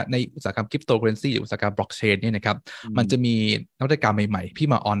ว่าในอุตสาหกรรมคริปโตเคอเรนซีหรืออุตสาหกรรมบล็อกเชนเนี่ยนะครับมันจะมีนวัตกรรมใหม่ๆที่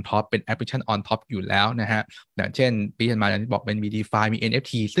มา on top เป็นแอปพลิเคชัน on top อยู่แล้วนะฮะอย่างเช่นปีที่ผ่านมาอย่างที่บอกเป็น DeFi มี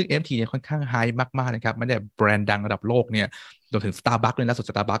NFT ซึ่ง NFT เนี่ยค่อนข้างไฮมากๆนะครับไม่ได้แบรนด์ดังระดับโลกเนี่ยรวมถึง Starbucks ด้วยนะส่วน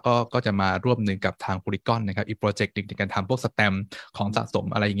Starbucks ก็จะมาร่วมหนึ่งกับทาง Polygon นะครับอีกโปรเจกต์หนึ่งในการทำพวกสแตมป์ของสะสม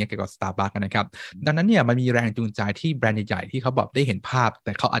อะไรอย่างเงี้ยเกี่ยวกับ Starbucks นะครับดังนั้นเนี่ยมันมีแรงจูงใจที่แบรนด์ใหญ่ๆที่เขาแบบได้เห็นภาพแ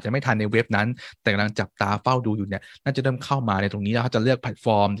ต่เขาอาจจะไม่ทันในเว็บนั้นแต่กำลังจับตาเฝ้าดูอยู่เนี่ยน่าจะเริ่มเข้ามาในตรงนี้แล้วเขาจะเลือกแพลตฟ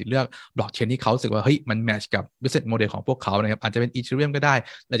อร์มหรือเลือกบล็อกเชนที่เขารู้สึกว่าเฮ้ยมันแมทช์กับ business model ของพวกเขานะครับอาจจะเป็น Ethereum ก็ได้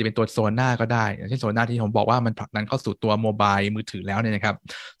อาจจะเป็นตัว Solana ก็ได้อย่างเช่น Solana ที่ผมบอกว่ามันผลักดันเข้าสู่ตัวโมบายมือถือแล้วเนี่ยนะครับ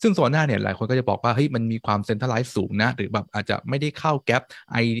ซึ่ง Solana เนี่ยหลายคนก็จะบอกว่าเฮ้ยมันมีความ centralize สูงนะหรือแบบอาจจะไม่ได้เข้าแก๊ป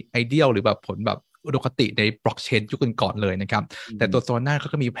ไอเดียลหรือแบบผลแบบอุดมคติในบล็อกเชนยุคก่อนๆเลยนะครับแต่ตัวโซลาร่าเขา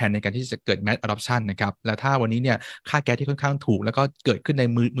ก็มีแผนในการที่จะเกิด mass adoption นะครับและถ้าวันนี้เนี่ยค่าแก๊สที่ค่อนข้างถูกแล้วก็เกิดขึ้นใน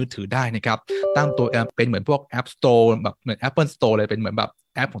มือถือได้นะครับตั้งตัวเป็นเหมือนพวก App Store แบบเหมือน Apple Store เลยเป็นเหมือนแบบ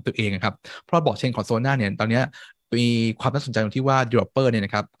แอปของตัวเองครับเพราะบล็อกเชนของโซลาร่าเนี่ยตอนนี้มีความน่าสนใจตรงที่ว่า developer เนี่ยน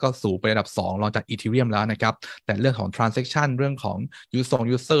ะครับก็สูงไประดับ2รองจาก Ethereum แล้วนะครับแต่เรื่องของ transaction เรื่องของ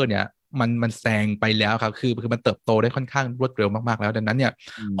user เนี่ยมันแซงไปแล้วครับคือมันเติบโตได้ค่อนข้างรวดเร็วมากๆแล้วดังนั้นเนี่ย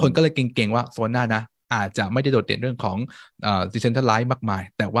คนก็เลยเก่งๆว่าโซน่านะอาจจะไม่ได้โดดเด่นเรื่องของdecentralize มากมาย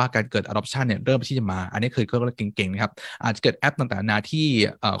แต่ว่าการเกิด adoption เนี่ยเริ่มที่จะมาอันนี้คือก็เก่งๆนะครับอาจจะเกิดแอปต่างๆนาที่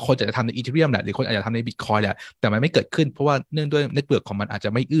คนจะทำใน Ethereum แหละหรือคนอาจจะทำใน Bitcoin แหละแต่มันไม่เกิดขึ้นเพราะว่าเนื่องด้วยเน็ตเวิร์กของมันอาจจะ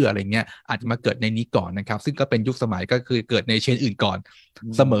ไม่เอื้ออะไรเงี้ยอาจจะมาเกิดในนี้ก่อนนะครับซึ่งก็เป็นยุคสมัยก็คือเกิดในเชนอื่นก่อน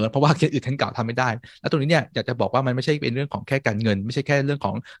เสมอเพราะว่าเชนอื่นทั้งเก่าทำไม่ได้แล้วตรงนี้เนี่ยอยากจะบอกว่ามันไม่ใช่เป็นเรื่องของแค่การเงินไม่ใช่แค่เรื่องข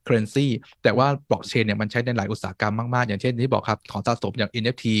อง currency แต่ว่าบล็อกเชนเนี่ยมันใช้ในหลายอุตสาหกรรมมากๆอย่างเช่นที่บอกครับของสะสมอย่าง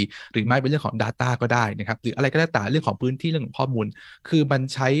NFT หรือไม่เป็นเรื่องของ Data ก็ได้นะครับหรืออะไรก็ได้แต่เรื่องของพื้นที่เรื่องของข้อมูลคือมัน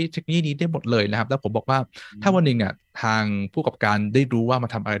ใช้เทคโนโลยีนี้ได้หมดเลยนะครับแล้วผมบอกว่าถ้าวันหนึ่งเนี่ยทางผู้ประกอบการได้รู้ว่ามา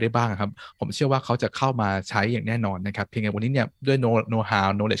ทำอะไรได้บ้างครับผมเชื่อว่าเขาจะเข้ามาใช้อย่างแน่นอนนะครับเพียงแต่วันนี้เนี่ยด้วย know how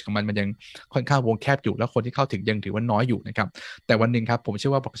knowledge ของมันยังค่อนข้างวงแคบอยู่แล้วคนที่เข้าถึงยังถือว่าน้อยอยู่นะครับแต่วันหนึ่งครับผมเชื่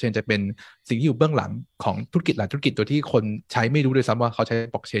อว่าบล็อกเชนจะเป็นสิ่งที่อยู่เบื้องหลังของธุรกิจหลายธุรกิจโดยที่คนใช้ไม่รู้ด้วยซ้ำว่าเขาใช้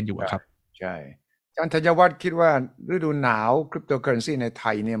บล็อกเชนอยู่ครับใช่อาจารย์ธัญวัฒน์คิดว่าฤดูหนาวคริปโตเคอเรนซีในไท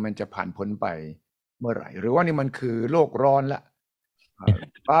ยเนี่ยมันจะผ่านพ้นไปเมื่อไหร่หรือว่านี่มันคือโลกร้อนละ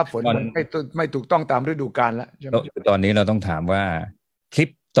ฟ้าฝนมันไม่ถูกต้องตามฤดูกาลแล้วตอนนี้เราต้องถามว่า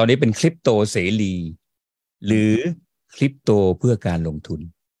ตอนนี้เป็นคริปโตเสรีหรือคริปโตเพื่อการลงทุน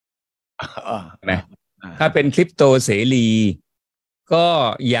ใช่ไหมถ้าเป็นคริปโตเสรีก็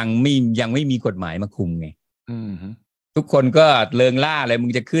ยังไม่มีกฎหมายมาคุมไงทุกคนก็เริงล่าอะไรมึ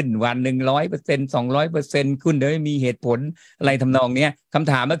งจะขึ้นวันหนึ่ง100% 200%ขึ้นโดยไม่มีเหตุผลอะไรทำนองเนี้ยค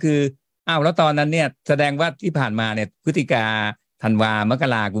ำถามก็คืออ้าวแล้วตอนนั้นเนี่ยแสดงว่าที่ผ่านมาเนี่ยพฤศจิกาธันวามก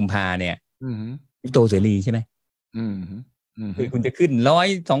รากุมภาเนี่ยคริปโตเสรีใช่ไหมคือคุณจะขึ้น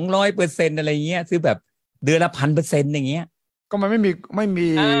100-200%อะไรเงี้ยซื้อแบบเดือนละ 1,000% อย่างเงี้ยก็มันไม่มี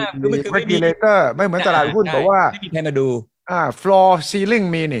regulator ไม่เหมือนตลาดหุ้นบอกว่าไม่มีใครมาดูfloor ceiling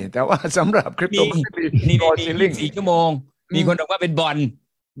มีนี่แต่ว่าสำหรับคริปโตไม่มี floor ceiling 4 ชั่วโมงมีคนบอกว่าเป็นบอน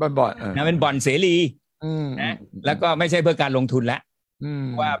นะเป็นบอนเสรีนะแล้วก็ไม่ใช่เพื่อการลงทุนแล้ว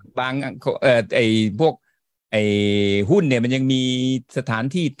ว่าบางไอ้พวกไอ้หุ้นเนี่ยมันยังมีสถาน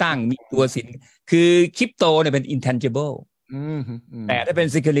ที่ตั้งมีตัวสินคือคริปโตเนี่ยเป็น intangible แต่ถ้าเป็น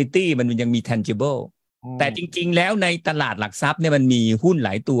security มันยังมี tangible แต่จริงๆแล้วในตลาดหลักทรัพย์เนี่ยมันมีหุ้นหล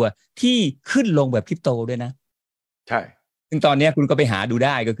ายตัวที่ขึ้นลงแบบคริปโตด้วยนะใช่ซึ่งตอนนี้คุณก็ไปหาดูไ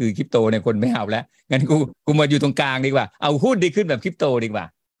ด้ก็คือคริปโตเนี่ยคนไม่เอาแล้วงั้นกูมาอยู่ตรงกลางดีกว่าเอาหุ้นดีขึ้นแบบคริปโตดีกว่า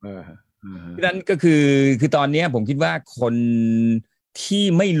นั่นก็คือตอนนี้ผมคิดว่าคนที่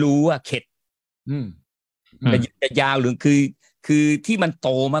ไม่รู้ว่าเข็ดจะยาวหรือคือที่มันโต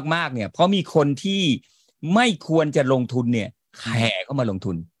มากๆเนี่ยเพราะมีคนที่ไม่ควรจะลงทุนเนี่ยแห่เข้ามาลง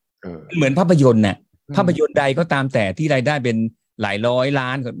ทุนเหมือนภาพยนตร์น่ะภาพยนตร์ใดก็ตามแต่ที่รายได้เป็นหลายร้อยล้า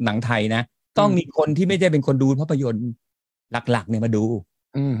นหนังไทยนะต้องมีคนที่ไม่ได้เป็นคนดูภาพยนตร์หลักๆเนี่ยมาดู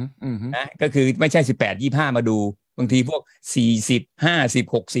นะก็คือไม่ใช่18-25มาดูบางทีพวก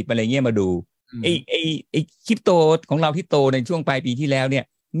40-50-60อะไรเงี้ยมาดูไอ้คริปโตของเราที่โตในช่วงปลายปีที่แล้วเนี่ย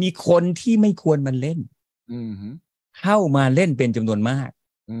มีคนที่ไม่ควรมันเล่นเข้ามาเล่นเป็นจำนวนมาก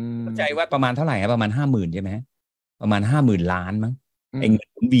เข้าใจว่าประมาณเท่าไหร่ครับประมาณ 50,000 ใช่ไหมประมาณ 50,000 ล้านมั้งไอ้เงิน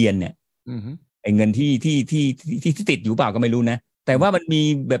หมุนเวียนเนี่ย ไอ้เงินที่ติดอยู่เปล่าก็ไม่รู้นะแต่ว่ามันมี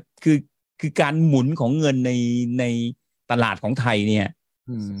แบบคือการหมุนของเงินในตลาดของไทยเนี่ย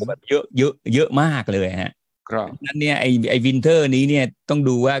แบบเยอะมากเลยฮะครับนั้นเนี่ยไอ้วินเทอร์นี้เนี่ยต้อง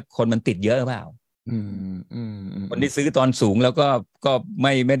ดูว่าคนมันติดเยอะเปล่าคนที่ซื้อตอนสูงแล้วก็ไ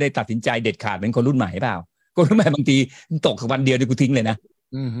ม่ได้ตัดสินใจเด็ดขาดเป็นคนรุ่นใหม่เปล่าคนรุ่นใหม่บางทีตกวันเดียวกูทิ้งเลยนะ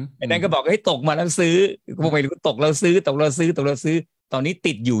ไอ้นั่นก็บอกให้ตกมาแล้วซื้อพวกไปตกเราซื้อตอนนี้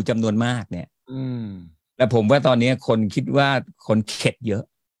ติดอยู่จำนวนมากเนี่ยแล้วผมว่าตอนนี้คนคิดว่าคนเข็ดเยอะ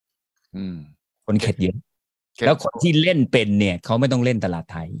คนเข็ดเยอะแล้วคนที่เล่นเป็นเนี่ยเขาไม่ต้องเล่นตลาด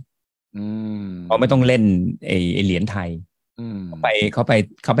ไทยเขาไม่ต้องเล่นไอ้เหรียญไทยเขา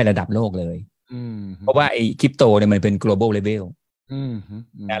ไประดับโลกเลยเพราะว่าไอ้คริปโตเนี่ยมันเป็น global level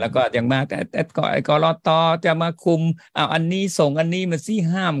แล้วก็อย่างมากแต่กลต.จะมาคุมอันนี้ส่งอันนี้มาซี่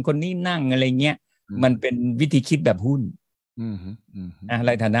ห้ามคนนี้นั่งอะไรเงี้ยมันเป็นวิธีคิดแบบหุ้นใ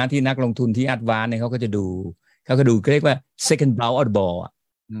นฐานะที่นักลงทุนที่อัดวานเนี่ยเขาก็ดูเรียกว่า second blow out ball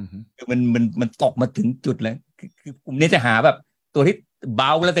คือมันตกมาถึงจุดแล้วคือกลุ่มนี้จะหาแบบตัวที่เบ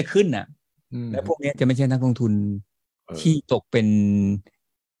าแล้วจะขึ้นน่ะแล้วพวกนี้จะไม่ใช่นักลงทุนที่ตกเป็น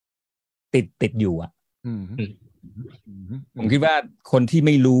ติดอยู่ผมคิดว่าคนที่ไ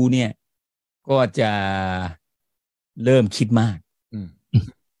ม่รู้เนี่ยก็จะเริ่มคิดมาก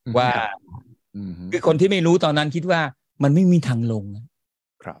ว่าคือคนที่ไม่รู้ตอนนั้นคิดว่ามันไม่มีทางลง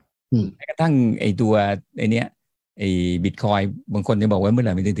ครับแม้กระทั่งไอ้ตัวไอ้เนี้ยไอ้บิตคอยบางคนจะบอกว่าเมื่อไห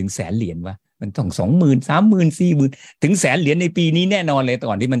ร่มันจะถึง100,000 เหรียญวะมันต้อง20,000 30,000 40,000ถึง100,000 เหรียญในปีนี้แน่นอนเลย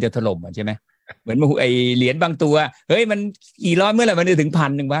ก่อนที่มันจะถล่มใช่ไหมเหมือนไอ้เหรียญบางตัวเฮ้ยมันกี่ร้อยเมื่อไหร่มันจะถึง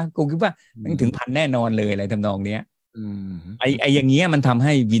1,000วะกูคิดว่ามันถึง1,000แน่นอนเลยอะไรทำนองเนี้ยไอ้อย่างเงี้ยมันทำใ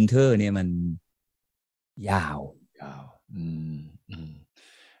ห้วินเทอร์เนี่ยมันยาว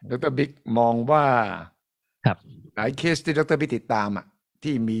ดร.บิ๊กมองว่าครับหลายเคสที่ดร.บิ๊กติดตาม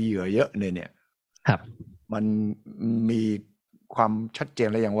ที่มีเหยื่อเยอะเนี่ยครับมันมีความชัดเจน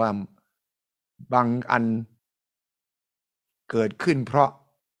แล้วอย่างว่าบางอันเกิดขึ้นเพราะ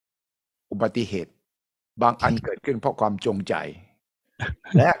อุบัติเหตุบางอันเกิดขึ้นเพราะความจงใจ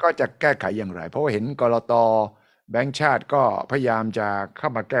และก็จะแก้ไขอย่างไรเพราะว่าเห็นกลต.แบงก์ชาติก็พยายามจะเข้า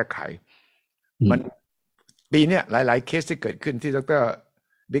มาแก้ไขมันปีนี้หลายๆเคสที่เกิดขึ้นที่ดร.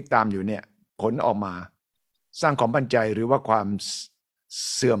บิ๊กตามอยู่เนี่ยผลออกมาสร้างความมั่นใจหรือว่าความ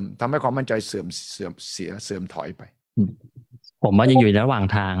เสื่อมทำให้ความมั่นใจเสื่อมถอยไปผมว่ายังอยู่ในระหว่าง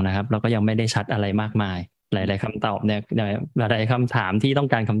ทางนะครับแล้วก็ยังไม่ได้ชัดอะไรมากมายหลายๆคำตอบเนี่ยหลายๆคำถามที่ต้อง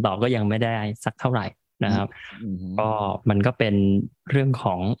การคำตอบก็ยังไม่ได้สักเท่าไหร่นะครับก็มันก็เป็นเรื่องข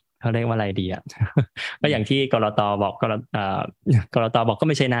องเขาเรียกว่าอะไรดีก็อย่างที่กลต.บอกกลต.บอกก็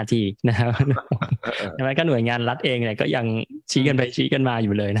ไม่ใช่หน้าที่นะครับใช่ไหมก็หน่วยงานรัฐเองเนี่ยก็ยังชี้กันไปชี้กันมาอ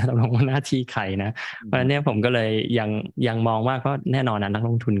ยู่เลยนะตกลงว่าหน้าที่ใครนะเพราะฉะนั้นเนี่ยผมก็เลยยังมองว่าก็แน่นอนนะนักล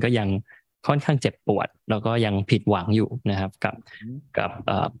งทุนก็ยังค่อนข้างเจ็บปวดแล้วก็ยังผิดหวังอยู่นะครับกับ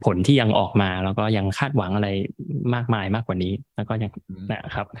ผลที่ยังออกมาแล้วก็ยังคาดหวังอะไรมากมายมากกว่านี้แล้วก็ยังนะ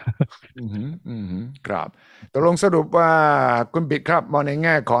ครับครับตกลงสรุปว่าคุณบิ๊กครับมองในแ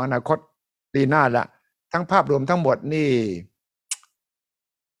ง่ของอนาคตปีหน้าละทั้งภาพรวมทั้งหมดนี่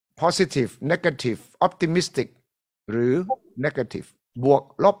positive negative optimistic หรือ negative บวก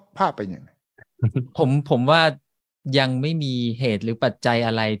ลบภาพเป็นยังไงผมว่ายังไม่มีเหตุหรือปัจจัยอ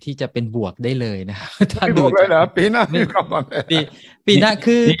ะไรที่จะเป็นบวกได้เลยนะครับถ้าดูเลยเหรอปีหน้าปีหน้า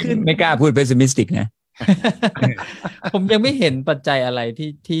คือไม่กล้าพูด pessimistic นะ ผมยังไม่เห็นปัจจัยอะไร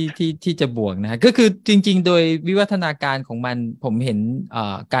ที่จะบวกนะก็คือจริงๆโดยวิวัฒนาการของมันผมเห็น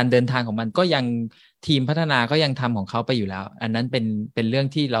การเดินทางของมันก็ยังทีมพัฒนาก็ยังทำของเขาไปอยู่แล้วอันนั้นเป็นเรื่อง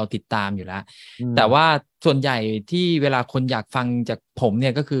ที่เราติดตามอยู่แล้วแต่ว่าส่วนใหญ่ที่เวลาคนอยากฟังจากผมเนี่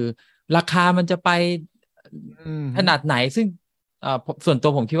ยก็คือราคามันจะไปขนาดไหนซึ่งส่วนตั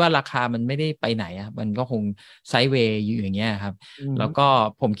วผมคิดว่าราคามันไม่ได้ไปไหนมันก็คงไซด์เวย์อยู่อย่างเงี้ยครับแล้วก็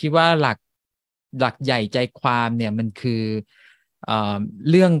ผมคิดว่าหลักใหญ่ใจความเนี่ยมันคือ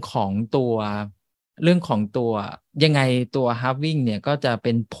เรื่องของตัวยังไงตัว halving เนี่ยก็จะเ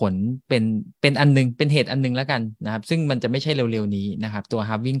ป็นผลเป็นอันนึงเป็นเหตุอันนึงแล้วกันนะครับซึ่งมันจะไม่ใช่เร็วๆนี้นะครับตัว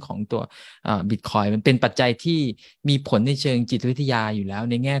halving ของตัวBitcoin มันเป็นปัจจัยที่มีผลในเชิงจิตวิทยาอยู่แล้ว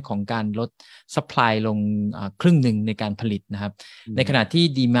ในแง่ของการลด supply ลงครึ่งหนึ่งในการผลิตนะครับในขณะที่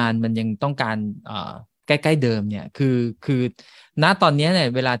demand มันยังต้องการใกล้ๆเดิมเนี่ยคือณตอนนี้เนี่ย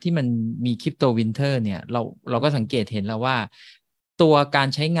เวลาที่มันมีคริปโตวินเทอร์เนี่ยเราก็สังเกตเห็นแล้วว่าตัวการ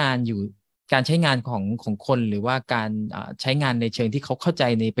ใช้งานของคนหรือว่าการใช้งานในเชิงที่เขาเข้าใจ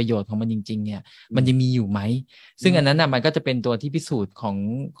ในประโยชน์ของมันจริงๆเนี่ยมันจะมีอยู่ไหมซึ่งอันนั้นมันก็จะเป็นตัวที่พิสูจน์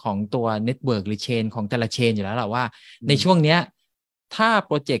ของตัวเน็ตเวิร์กหรือเชนของแต่ละเชนอยู่แล้วแหละว่าในช่วงเนี้ยถ้าโ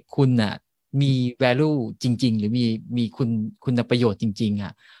ปรเจกต์คุณ มี value จริงๆหรือมีคุณประโยชน์จริง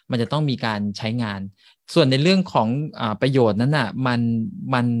ๆมันจะต้องมีการใช้งานส่วนในเรื่องของประโยชน์นั้น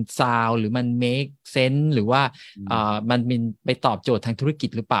มันซาวหรือมัน make sense หรือว่ามันไปตอบโจทย์ทางธุรกิจ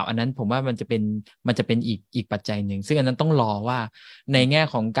หรือเปล่าอันนั้นผมว่ามันจะเป็นอีกปัจจัยหนึ่งซึ่งอันนั้นต้องรอว่าในแง่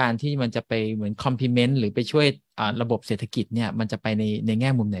ของการที่มันจะไปเหมือน complement หรือไปช่วยระบบเศรษฐกิจเนี่ยมันจะไปในแง่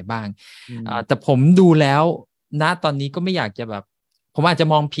มุมไหนบ้างแต่ผมดูแล้วณตอนนี้ก็ไม่อยากจะแบบผมอาจจะ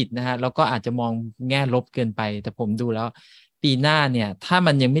มองผิดนะฮะแล้วก็อาจจะมองแง่ลบเกินไปแต่ผมดูแล้วปีหน้าเนี่ยถ้า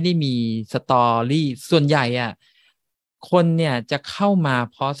มันยังไม่ได้มีสตอรี่ส่วนใหญ่คนเนี่ยจะเข้ามา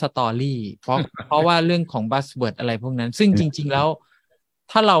เพราะสตอรี่เพราะว่าเรื่องของบัสเวิร์ดอะไรพวกนั้นซึ่งจริงๆแล้ว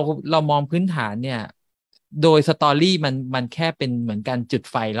ถ้าเรามองพื้นฐานเนี่ยโดยสตอรี่มันแค่เป็นเหมือนการจุด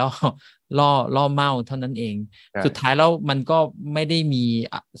ไฟล่อเมาเท่านั้นเองสุดท้ายแล้วมันก็ไม่ได้มี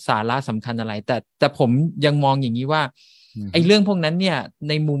สาระสำคัญอะไรแต่ผมยังมองอย่างนี้ว่าไอ้เรื่องพวกนั้นเนี่ย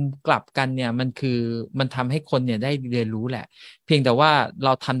ในมุมกลับกันเนี่ยมันทำให้คนเนี่ยได้เรียนรู้แหละเพียงแต่ว่าเร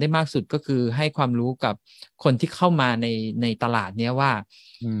าทำได้มากสุดก็คือให้ความรู้กับคนที่เข้ามาในตลาดเนี้ยว่า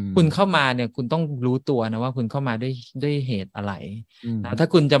คุณเข้ามาเนี่ยคุณต้องรู้ตัวนะว่าคุณเข้ามาด้วยเหตุอะไรถ้า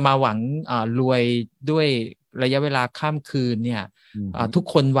คุณจะมาหวังรวยด้วยระยะเวลาข้ามคืนเนี่ยทุก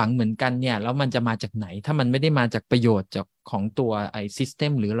คนหวังเหมือนกันเนี่ยแล้วมันจะมาจากไหนถ้ามันไม่ได้มาจากประโยชน์จากของตัวไอ้ซิสเต็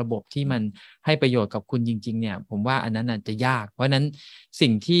มหรือระบบที่มันให้ประโยชน์กับคุณจริงๆเนี่ยผมว่าอันนั้นจะยากเพราะนั้นสิ่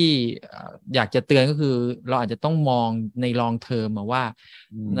งที่อยากจะเตือนก็คือเราอาจจะต้องมองในลองเทอมว่า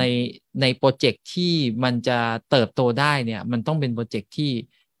ในโปรเจกต์ที่มันจะเติบโตได้เนี่ยมันต้องเป็นโปรเจกต์ที่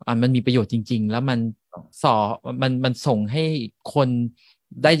มันมีประโยชน์จริงๆแล้วมันส่งให้คน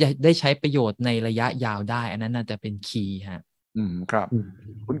ได้ใช้ประโยชน์ในระยะยาวได้อันนั้นน่าจะเป็นคีย์ฮะครับ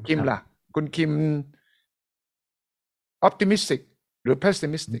คุณคิมล่ะคุณคิม optimistic หรือ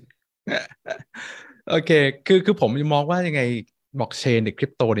pessimistic โอเคคือผมมองว่ายังไงบล็อกเชนในคริ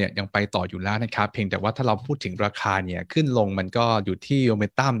ปโตเนี่ยยังไปต่ออยู่แล้วนะครับเพียงแต่ว่าถ้าเราพูดถึงราคาเนี่ยขึ้นลงมันก็อยู่ที่โมเม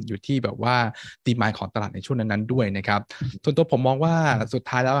นตัมอยู่ที่แบบว่าดีมานด์ของตลาดในช่วงนั้นๆด้วยนะครับส่วนตัวผมมองว่าสุด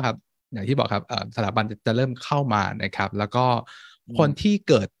ท้ายแล้วครับอย่างที่บอกครับสถาบันจะเริ่มเข้ามานะครับแล้วก็คนที่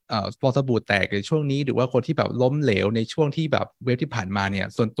เกิดฟองสบู่แตกในช่วงนี้หรือว่าคนที่แบบล้มเหลวในช่วงที่แบบเวฟที่ผ่านมาเนี่ย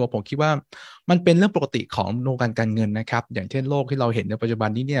ส่วนตัวผมคิดว่ามันเป็นเรื่องปกติของวงการเงินนะครับอย่างเช่นโลกที่เราเห็นในปัจจุบัน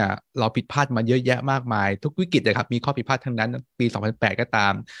นี้เนี่ยเราผิดพลาดมาเยอะแยะมากมายทุกวิกฤตนะครับมีข้อผิดพลาดทั้งนั้นปี2008ก็ตา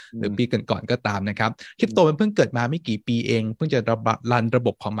มหรือปีก่อนๆก็ตามนะครับคริปโตมันเพิ่งเกิดมาไม่กี่ปีเองเพิ่งจะรันระบ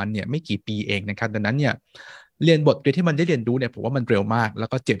บของมันเนี่ยไม่กี่ปีเองนะครับดังนั้นเนี่ยเรียนบทเรียนที่มันได้เรียนรู้เนี่ยผมว่ามันเร็วมากแล้ว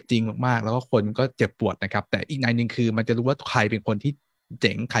ก็เจ็บจริงมากๆแล้วก็คนก็เจ็บปวดนะครับแต่อีกในหนึ่งคือมันจะรู้ว่าใครเป็นคนที่เ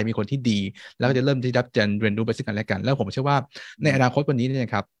จ๋งใครมีคนที่ดีแล้วก็จะเริ่มที่รับเรียนรู้ไปซึ่งกันและกันแล้วผมเชื่อว่าในอนาคตวันนี้เนี่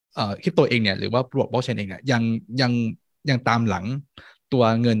ยครับคริปโตเองเนี่ยหรือว่าบล็อกเชนเองเนี่ยยังตามหลังตัว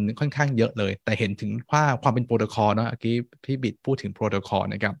เงินค่อนข้างเยอะเลยแต่เห็นถึงความเป็นโปรโตคอลเนาะเมื่อกี้พี่บิดพูดถึงโปรโตคอล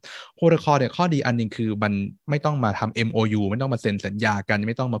นะครับโปรโตคอลเนี่ยข้อดีอันนึงคือมันไม่ต้องมาทำ MOU ไม่ต้องมาเซ็นสัญญากันไ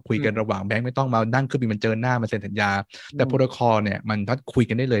ม่ต้องมาคุยกันระหว่างแบงก์ไม่ต้องมานั่งเครื่องบินมันเจอหน้ามาเซ็นสัญญาแต่โปรโตคอลเนี่ยมันพัดคุย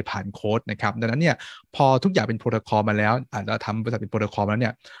กันได้เลยผ่านโค้ดนะครับดังนั้นเนี่ยพอทุกอย่างเป็นโปรโตคอลมาแล้วอาจจะทำบริษัทเป็นโปรโตคอลแล้วเนี่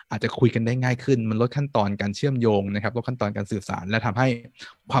ยอาจจะคุยกันได้ง่ายขึ้นมันลดขั้นตอนการเชื่อมโยงนะครับลดขั้นตอนการสื่อสารและทำให้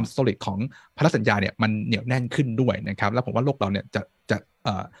ความ solid ของพันธสัญญาเนี่ยมันเหนียวแน่นขึ้นด้วยนะครับแล้วผมว่าโลกเราเนี่ย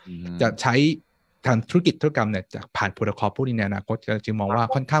จะใช้ทางธุรกรรมเนี่ยจากผ่านโปรโตคอลพวกนี้ในอนาคตจึงมองว่า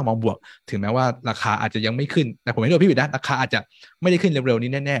ค่อนข้างมองบวกถึงแม้ว่าราคาอาจจะยังไม่ขึ้นแต่ผมเห็นด้วยพี่วิทย์นะราคาอาจจะไม่ได้ขึ้นเร็วๆนี้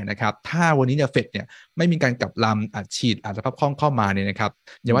แน่ๆนะครับถ้าวันนี้เนี่ยเฟดเนี่ยไม่มีการกลับลำอัดฉีดสภาพคล่องเข้ามาเนี่ยนะครับ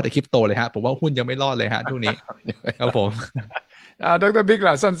อย่าว่าแต่คริปโตเลยฮะผมว่าหุ้นยังไม่รอดเลยฮะช่วงนี้ครับผมดร.บิ๊ก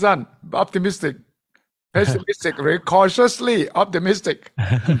ล่ะสั้นๆ optimistic pessimistic หรือ cautiously optimistic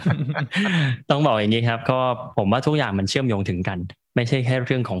ต้องบอกอย่างนี้ครับก็ผมว่าทุกอย่างมันเชื่อมโยงถึงกันไม่ใช่แค่เ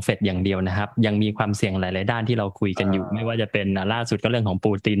รื่องของเฟดอย่างเดียวนะครับยังมีความเสี่ยงหลายๆด้านที่เราคุยกันอยู่ไม่ว่าจะเป็นล่าสุดก็เรื่องของ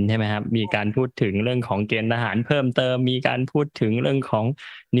ปูตินใช่ไหมครับมีการพูดถึงเรื่องของเกณฑ์ทหารเพิ่มเติมมีการพูดถึงเรื่องของ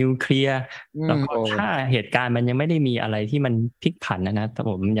นิวเคลียร์แล้วก็ถ้าเหตุการณ์มันยังไม่ได้มีอะไรที่มันพลิกผันนะแต่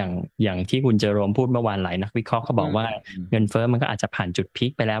ผมอย่างที่คุณเจอโรมพูดเมื่อวานหลายนักวิเคราะห์เขาบอกว่าเงินเฟ้อมันก็อาจจะผ่านจุดพี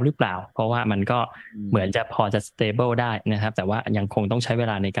คไปแล้วหรือเปล่าเพราะว่ามันก็เหมือนจะพอจะ stable ได้นะครับแต่ว่ายังคงต้องใช้เว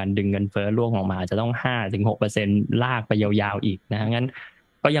ลาในการดึงเงินเฟ้อร่วงออกมาจะต้อง 5-6% ลากไปยาวๆอีกนะงั้น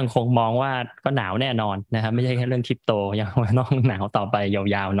ก็ยังคงมองว่าก็หนาวแน่นอนนะครับไม่ใช่แค่เรื่องคริปโตยังต้องหนาวต่อไปย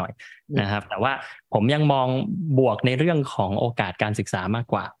าวๆหน่อยนะครับแต่ว่า ผมยังมองบวกในเรื่องของโอกาสการศึกษามาก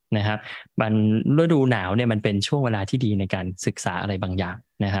กว่านะครับมันฤดูหนาวเนี่ยมันเป็นช่วงเวลาที่ดีในการศึกษาอะไรบางอย่าง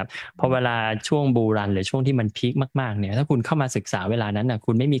นะครับพอเวลาช่วงบูรันหรือช่วงที่มันพีคมากๆเนี่ยถ้าคุณเข้ามาศึกษาเวลานั้นนะ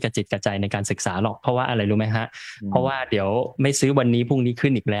คุณไม่มีกระจิตกระใจในการศึกษาหรอกเพราะว่าอะไรรู้ไหมฮะเพราะว่าเดี๋ยวไม่ซื้อวันนี้พรุ่งนี้ขึ้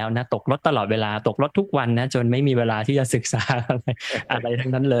นอีกแล้วนะตกรถตลอดเวลาตกรถทุกวันนะจนไม่มีเวลาที่จะศึกษาอะไรทั้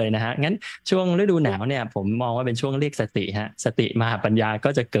งนั้นเลยนะฮะงั้นช่วงฤดูหนาวเนี่ยผมมองว่าเป็นช่วงเรียกสติฮะสติมหาปัญญาก็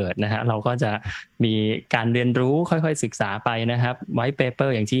จะเกิดนะฮะเราก็จะมีการเรียนรู้ค่อยๆศึกษาไปนะครับไวท์เปเปอ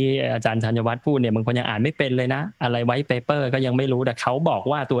ร์อย่างที่อาจารย์ธัญวัฒน์พูดเนี่ยบางคนยังอ่านไม่เป็นเลยนะอะไรไวท์เปเปอร์ก็ยังไม่รู้แต่เขาบอก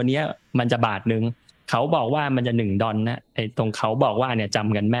ว่าตัวเนี้ยมันจะบาทนึงเขาบอกว่ามันจะ$1นะไอ้ตรงเขาบอกว่าเนี่ยจ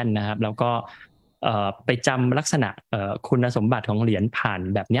ำกันแม่นนะครับแล้วก็ไปจำลักษณะคุณสมบัติของเหรียญผ่าน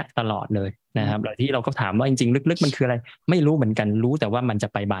แบบเนี้ยตลอดเลยนะครับแล้วที่เราก็ถามว่าจริงๆลึกๆมันคืออะไรไม่รู้เหมือนกันรู้แต่ว่ามันจะ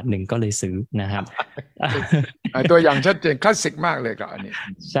ไปบาท1ก็เลยซื้อนะครับ ตัวอย่างชัดเจนคลาสสิกมากเลยครับอันนี้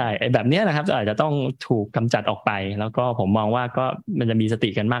ใช่ไอ้แบบนี้นะครับอาจจะต้องถูกกำจัดออกไปแล้วก็ผมมองว่าก็มันจะมีสติ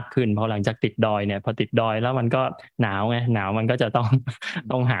กันมากขึ้นเพราะหลังจากติดดอยเนี่ยพอติดดอยแล้วมันก็หนาวไงหนาวมันก็จะ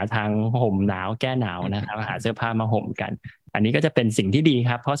ต้องหาทางห่มหนาวแก้หนาวนะครับหาเสื้อผ้ามาห่มกันอันนี้ก็จะเป็นสิ่งที่ดี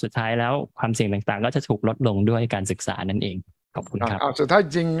ครับเพราะสุดท้ายแล้วความเสี่ยงต่างๆก็จะถูกลดลงด้วยการศึกษานั่นเองขอบคุณครับสุดท้าย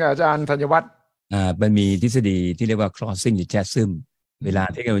จริงอาจารย์ธัญวัฒน์มันมีทฤษฎีที่เรียกว่า crossing the chasm เวลา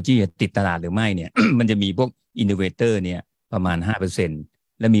เทคโนโลยีติดตลาดหรือไม่เนี่ย มันจะมีพวก innovator เนี่ยประมาณ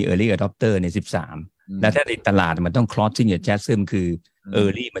 5% และมี early adopter ใน 13% และถ้าติดตลาดมันต้อง crossing the chasm คือ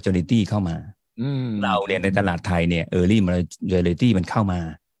early majority เข้ามาเราเนี่ยในตลาดไทยเนี่ย early majority มันเข้ามา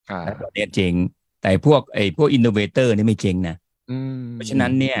แล้วตอนนี้เจ๋งแต่พวก innovator นี่ไม่เจ๋งนะเพราะฉะนั้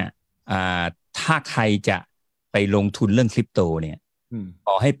นเนี่ยถ้าใครจะไปลงทุนเรื่องคริปโตเนี่ยข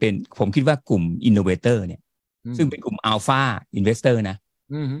อให้เป็นผมคิดว่ากลุ่ม innovator เนี่ยซึ่งเป็นกลุ่ม alpha investor นะ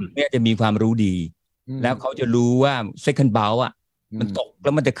เนี่ยจะมีความรู้ดีแล้วเขาจะรู้ว่า second bounce อ่ะมันตกแ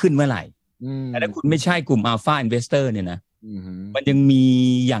ล้วมันจะขึ้นเมื่อไหร่แต่ถ้าคุณไม่ใช่กลุ่ม alpha investor เนี่ยนะมันยังมี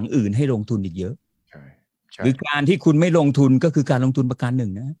อย่างอื่นให้ลงทุนอีกเยอะหรือการที่คุณไม่ลงทุนก็คือการลงทุนประกันหนึ่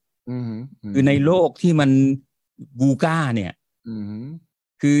งนะคือในโลกที่มันบูก้าเนี่ย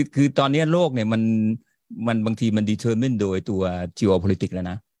คือตอนนี้โลกเนี่ยมันบางทีมัน determine โดยตัว geopolitics แล้ว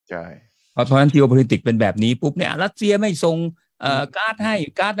นะใช่เพราะฉะนั้น geopolitics เป็นแบบนี้ปุ๊บเนี่ยรัสเซียไม่ส่งก๊าซให้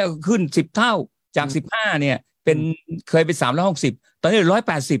ก๊าซขึ้น10เท่าจาก15เนี่ยเป็นเคยไป360ตอนนี้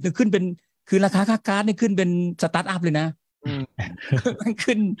180นี่ขึ้นเป็นคือราคาค่าก๊าซนี่ขึ้นเป็นสตาร์ทอัพเลยนะมัน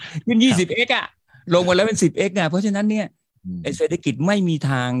ขึ้น 20x อ่ะลงมาแล้วเป็น 10x อ่ะเพราะฉะนั้นเนี่ยเศรษฐกิจไม่มี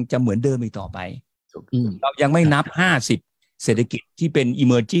ทางจะเหมือนเดิมอีกต่อไปเรายังไม่นับ50เศรษฐกิจที่เป็น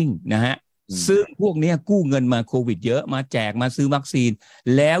emerging นะฮะซึ่งพวกนี้กู้เงินมาโควิดเยอะมาแจกมาซื้อวัคซีน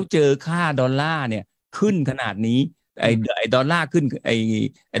แล้วเจอค่าดอลลาร์เนี่ยขึ้นขนาดนี้ไอ้ดอลลาร์ขึ้นไ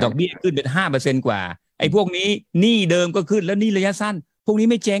อ้ดอกเบี้ยขึ้นเป็น 5% กว่าไอ้พวกนี้หนี้เดิมก็ขึ้นแล้วหนี้ระยะสั้นพวกนี้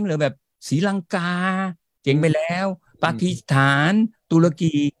ไม่เจ๊งเลยแบบศรีลังกาเจ๊งไปแล้วปากีสถานตุร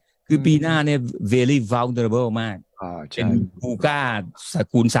กีคือปีหน้าเนี่ย very vulnerable มากเป็นบูก้าส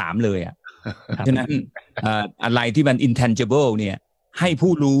กุล3เลยอ่ะฉะนั้นอะไรที่มัน intangible เนี่ยให้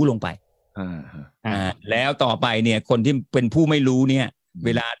ผู้รู้ลงไปแล้วต่อไปเนี่ยคนที่เป็นผู้ไม่รู้เนี่ยเว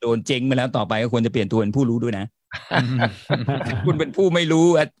ลาโดนเจ๊งมาแล้วต่อไปก็ควรจะเปลี่ยนตัวเป็นผู้รู้ด้วยนะ คุณเป็นผู้ไม่รู้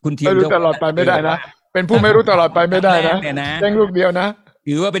คุณเทียมตลอดไปไม่ได้นะเป็นผู้ไม่รู้ตลอดไปไม่ได้นะเจ๊งลูกเดียวนะ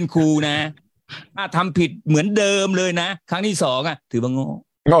ถือว่าเป็นครูนะถ้าทำผิดเหมือนเดิมเลยนะครั้งที่2อ่ะถือว่าโง่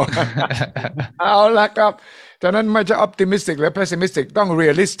เอาละครับฉะนั้นไม่ใช่ optimistic หรือ pessimistic ต้อง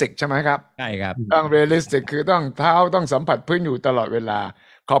realistic ใช่ไหมครับใช่ครับต้อง realistic คือต้องเท้าต้องสัมผัสพื้นอยู่ตลอดเวลา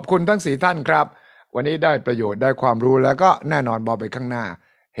ขอบคุณทั้ง4ท่านครับวันนี้ได้ประโยชน์ได้ความรู้แล้วก็แน่นอนมองไปข้างหน้า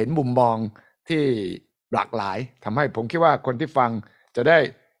เห็นมุมมองที่หลากหลายทำให้ผมคิดว่าคนที่ฟังจะได้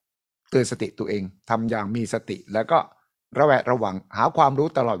เตือนสติตัวเองทำอย่างมีสติแล้วก็ระแวดระวังหาความรู้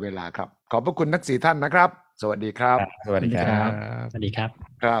ตลอดเวลาครับขอบพระคุณทั้ง4ท่านนะครับสวัสดีครับสวัสดีครับสวัสดีครับ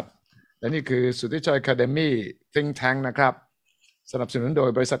ครับและนี่คือสุทธิชัย Academy Think Tank นะครับสนับสนุนโดย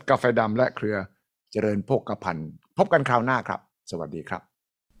บริษัทกาแฟดำและเครือเจริญโภคภัณฑ์พบกันคราวหน้าครับสวัสดีครับ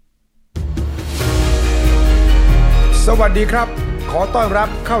สวัสดีครับขอต้อนรับ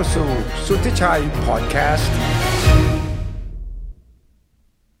เข้าสู่สุทธิชัยพอดแคสต์